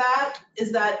going into that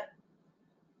is that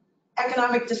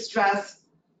economic distress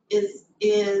is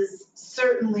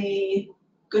certainly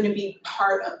going to be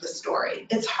part of the story.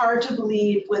 It's hard to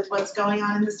believe with what's going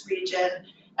on in this region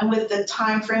and with the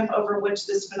time frame over which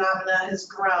this phenomena has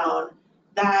grown,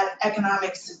 that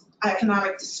economic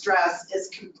distress is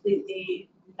completely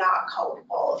not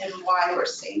culpable in why we're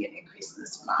seeing an increase in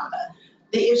this phenomena.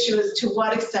 The issue is, to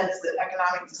what extent is it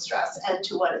economic distress, and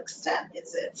to what extent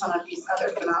is it some of these other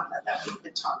phenomena that we've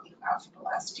been talking about for the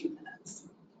last few minutes?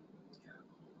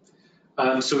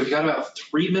 So we've got about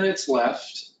 3 minutes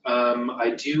left.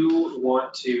 I do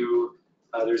want to,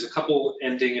 there's a couple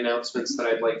ending announcements that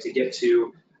I'd like to get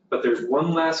to, but there's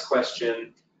one last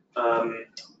question.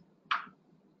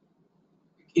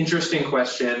 Interesting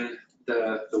question,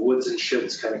 the woulds and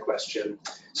shoulds kind of question.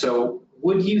 So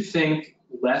would you think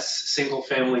less single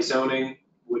family zoning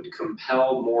would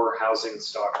compel more housing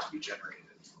stock to be generated?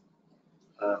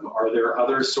 Are there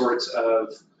other sorts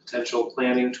of potential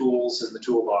planning tools in the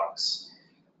toolbox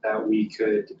that we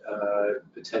could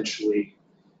potentially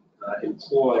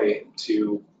employ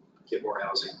to get more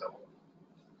housing built?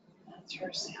 That's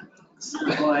your sandbox.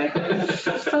 Oh boy,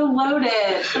 so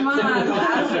loaded. Come on, the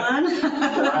last one.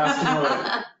 Last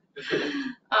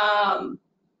one.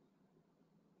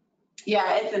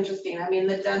 Yeah, it's interesting. I mean,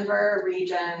 the Denver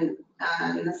region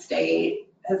and the state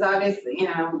has obviously,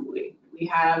 we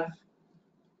have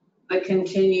the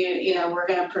continued, we're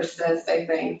going to persist, I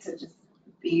think, to just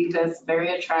be this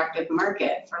very attractive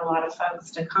market for a lot of folks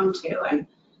to come to. And,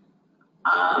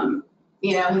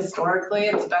 historically,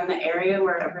 it's been the area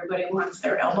where everybody wants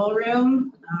their elbow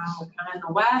room. We're kind of in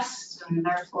the West, and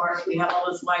therefore we have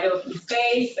all this wide open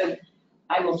space. And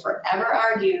I will forever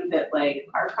argue that,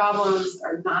 our problems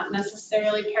are not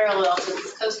necessarily parallel to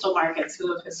these coastal markets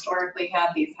who have historically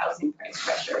had these housing price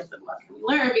pressures. And what can we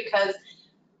learn? Because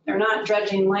they're not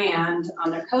dredging land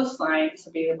on their coastline to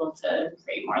be able to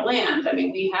create more land. I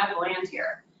mean, we have land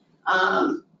here.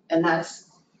 And that's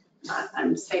not,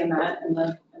 I'm saying that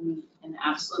in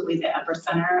absolutely the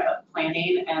epicenter of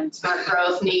planning and smart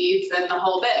growth needs and the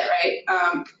whole bit,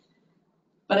 right?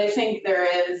 But I think there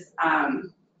is,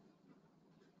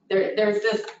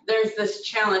 there's this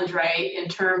challenge, right, in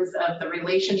terms of the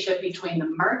relationship between the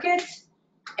market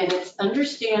and its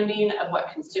understanding of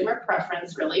what consumer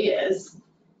preference really is.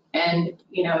 And,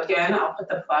 again, I'll put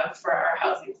the plug for our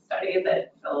housing study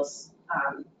that Phil's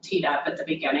teed up at the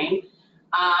beginning.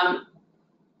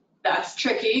 That's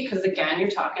tricky because, again,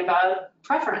 you're talking about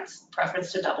preference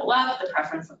to double up, the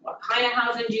preference of what kind of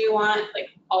housing do you want,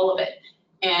 all of it.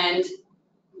 And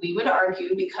we would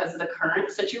argue, because of the current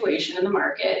situation in the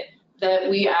market, that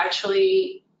we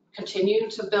actually continue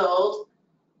to build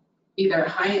either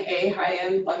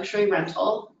high-end luxury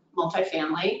rental,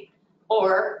 multifamily,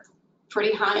 or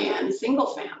pretty high-end single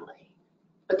family.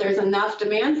 but there's enough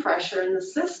demand pressure in the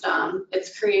system,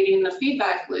 it's creating the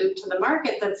feedback loop to the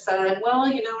market that said, well,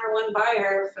 you know, our one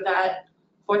buyer for that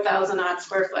 4,000 odd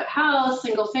square foot house,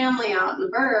 single family out in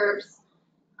the burbs,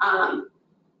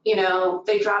 you know,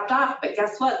 they dropped off, but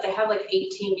guess what? They have like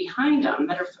 18 behind them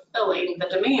that are fulfilling the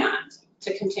demand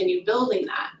to continue building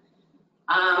that.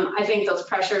 I think those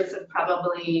pressures have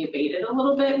probably abated a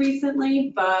little bit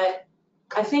recently, but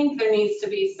I think there needs to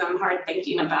be some hard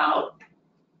thinking about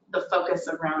the focus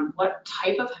around what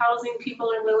type of housing people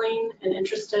are willing and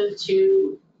interested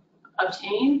to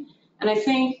obtain. And I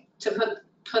think to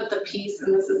put the piece,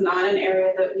 and this is not an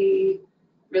area that we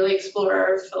really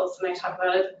explore, Phyllis and I talk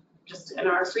about it just in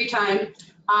our free time,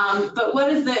 but what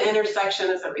is the intersection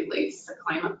as it relates to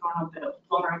climate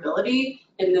vulnerability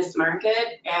in this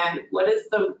market, and what is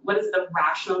the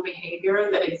rational behavior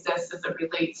that exists as it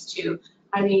relates to,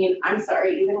 I mean, I'm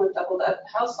sorry, even with doubled up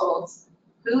households,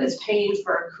 who is paying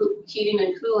for heating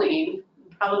and cooling,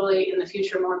 probably in the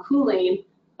future more cooling,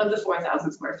 of the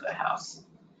 4,000 square foot house?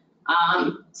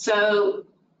 So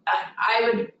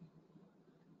I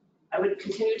would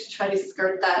continue to try to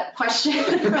skirt that question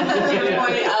from the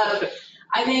standpoint of,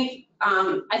 I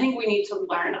think we need to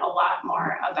learn a lot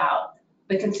more about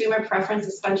the consumer preference,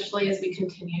 especially as we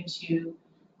continue to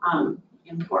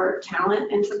import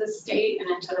talent into the state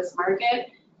and into this market,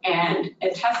 and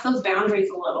test those boundaries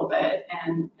a little bit,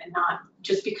 and not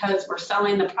just because we're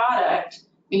selling the product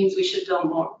means we should build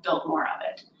more of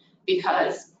it.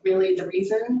 Because really the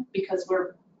reason, because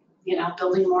we're, you know,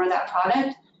 building more of that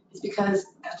product is because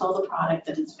that's all the product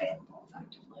that is available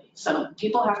effectively. So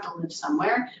people have to live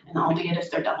somewhere, and albeit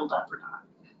if they're doubled up or not.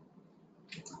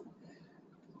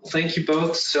 Thank you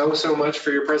both so much for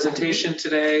your presentation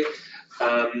today.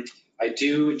 I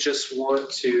do just want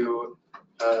to,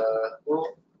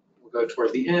 we'll go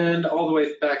toward the end, all the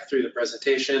way back through the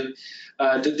presentation.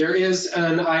 There is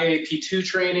an IAP2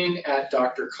 training at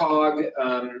Dr. Cog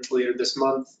later this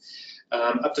month.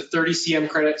 Up to 30 CM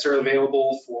credits are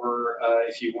available for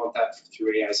if you want that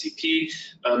through AICP.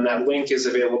 That link is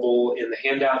available in the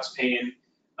handouts pane.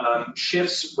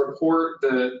 Shifts report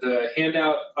the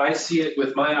handout. I see it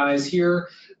with my eyes here,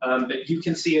 but you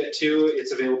can see it too.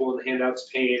 It's available in the handouts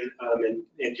pane,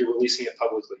 and you're releasing it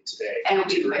publicly today. And it'll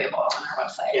be available on our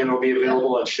website. And it'll be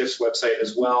available on Shift's website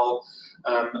as well.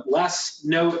 Last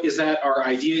note is that our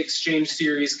idea exchange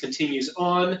series continues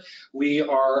on. We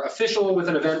are official with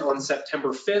an event on September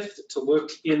 5th to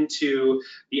look into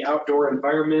the outdoor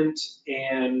environment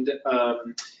and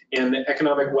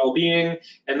economic well-being.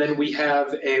 And then we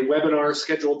have a webinar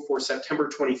scheduled for September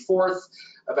 24th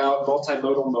about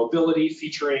multimodal mobility,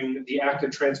 featuring the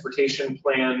active transportation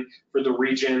plan for the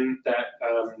region that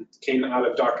came out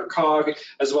of Dr. Cog,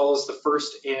 as well as the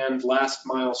first and last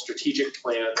mile strategic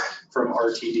plan from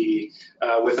RTD,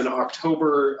 with an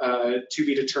October to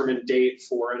be determined date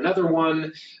for another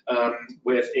one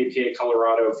with APA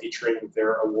Colorado featuring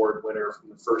their award winner from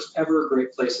the first ever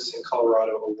Great Places in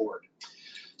Colorado Award.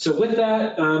 So with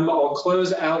that, I'll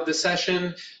close out the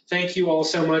session. Thank you all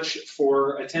so much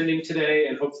for attending today,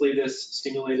 and hopefully this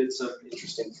stimulated some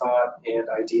interesting thought and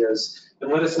ideas.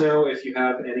 And let us know if you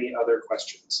have any other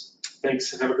questions.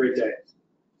 Thanks, and have a great day.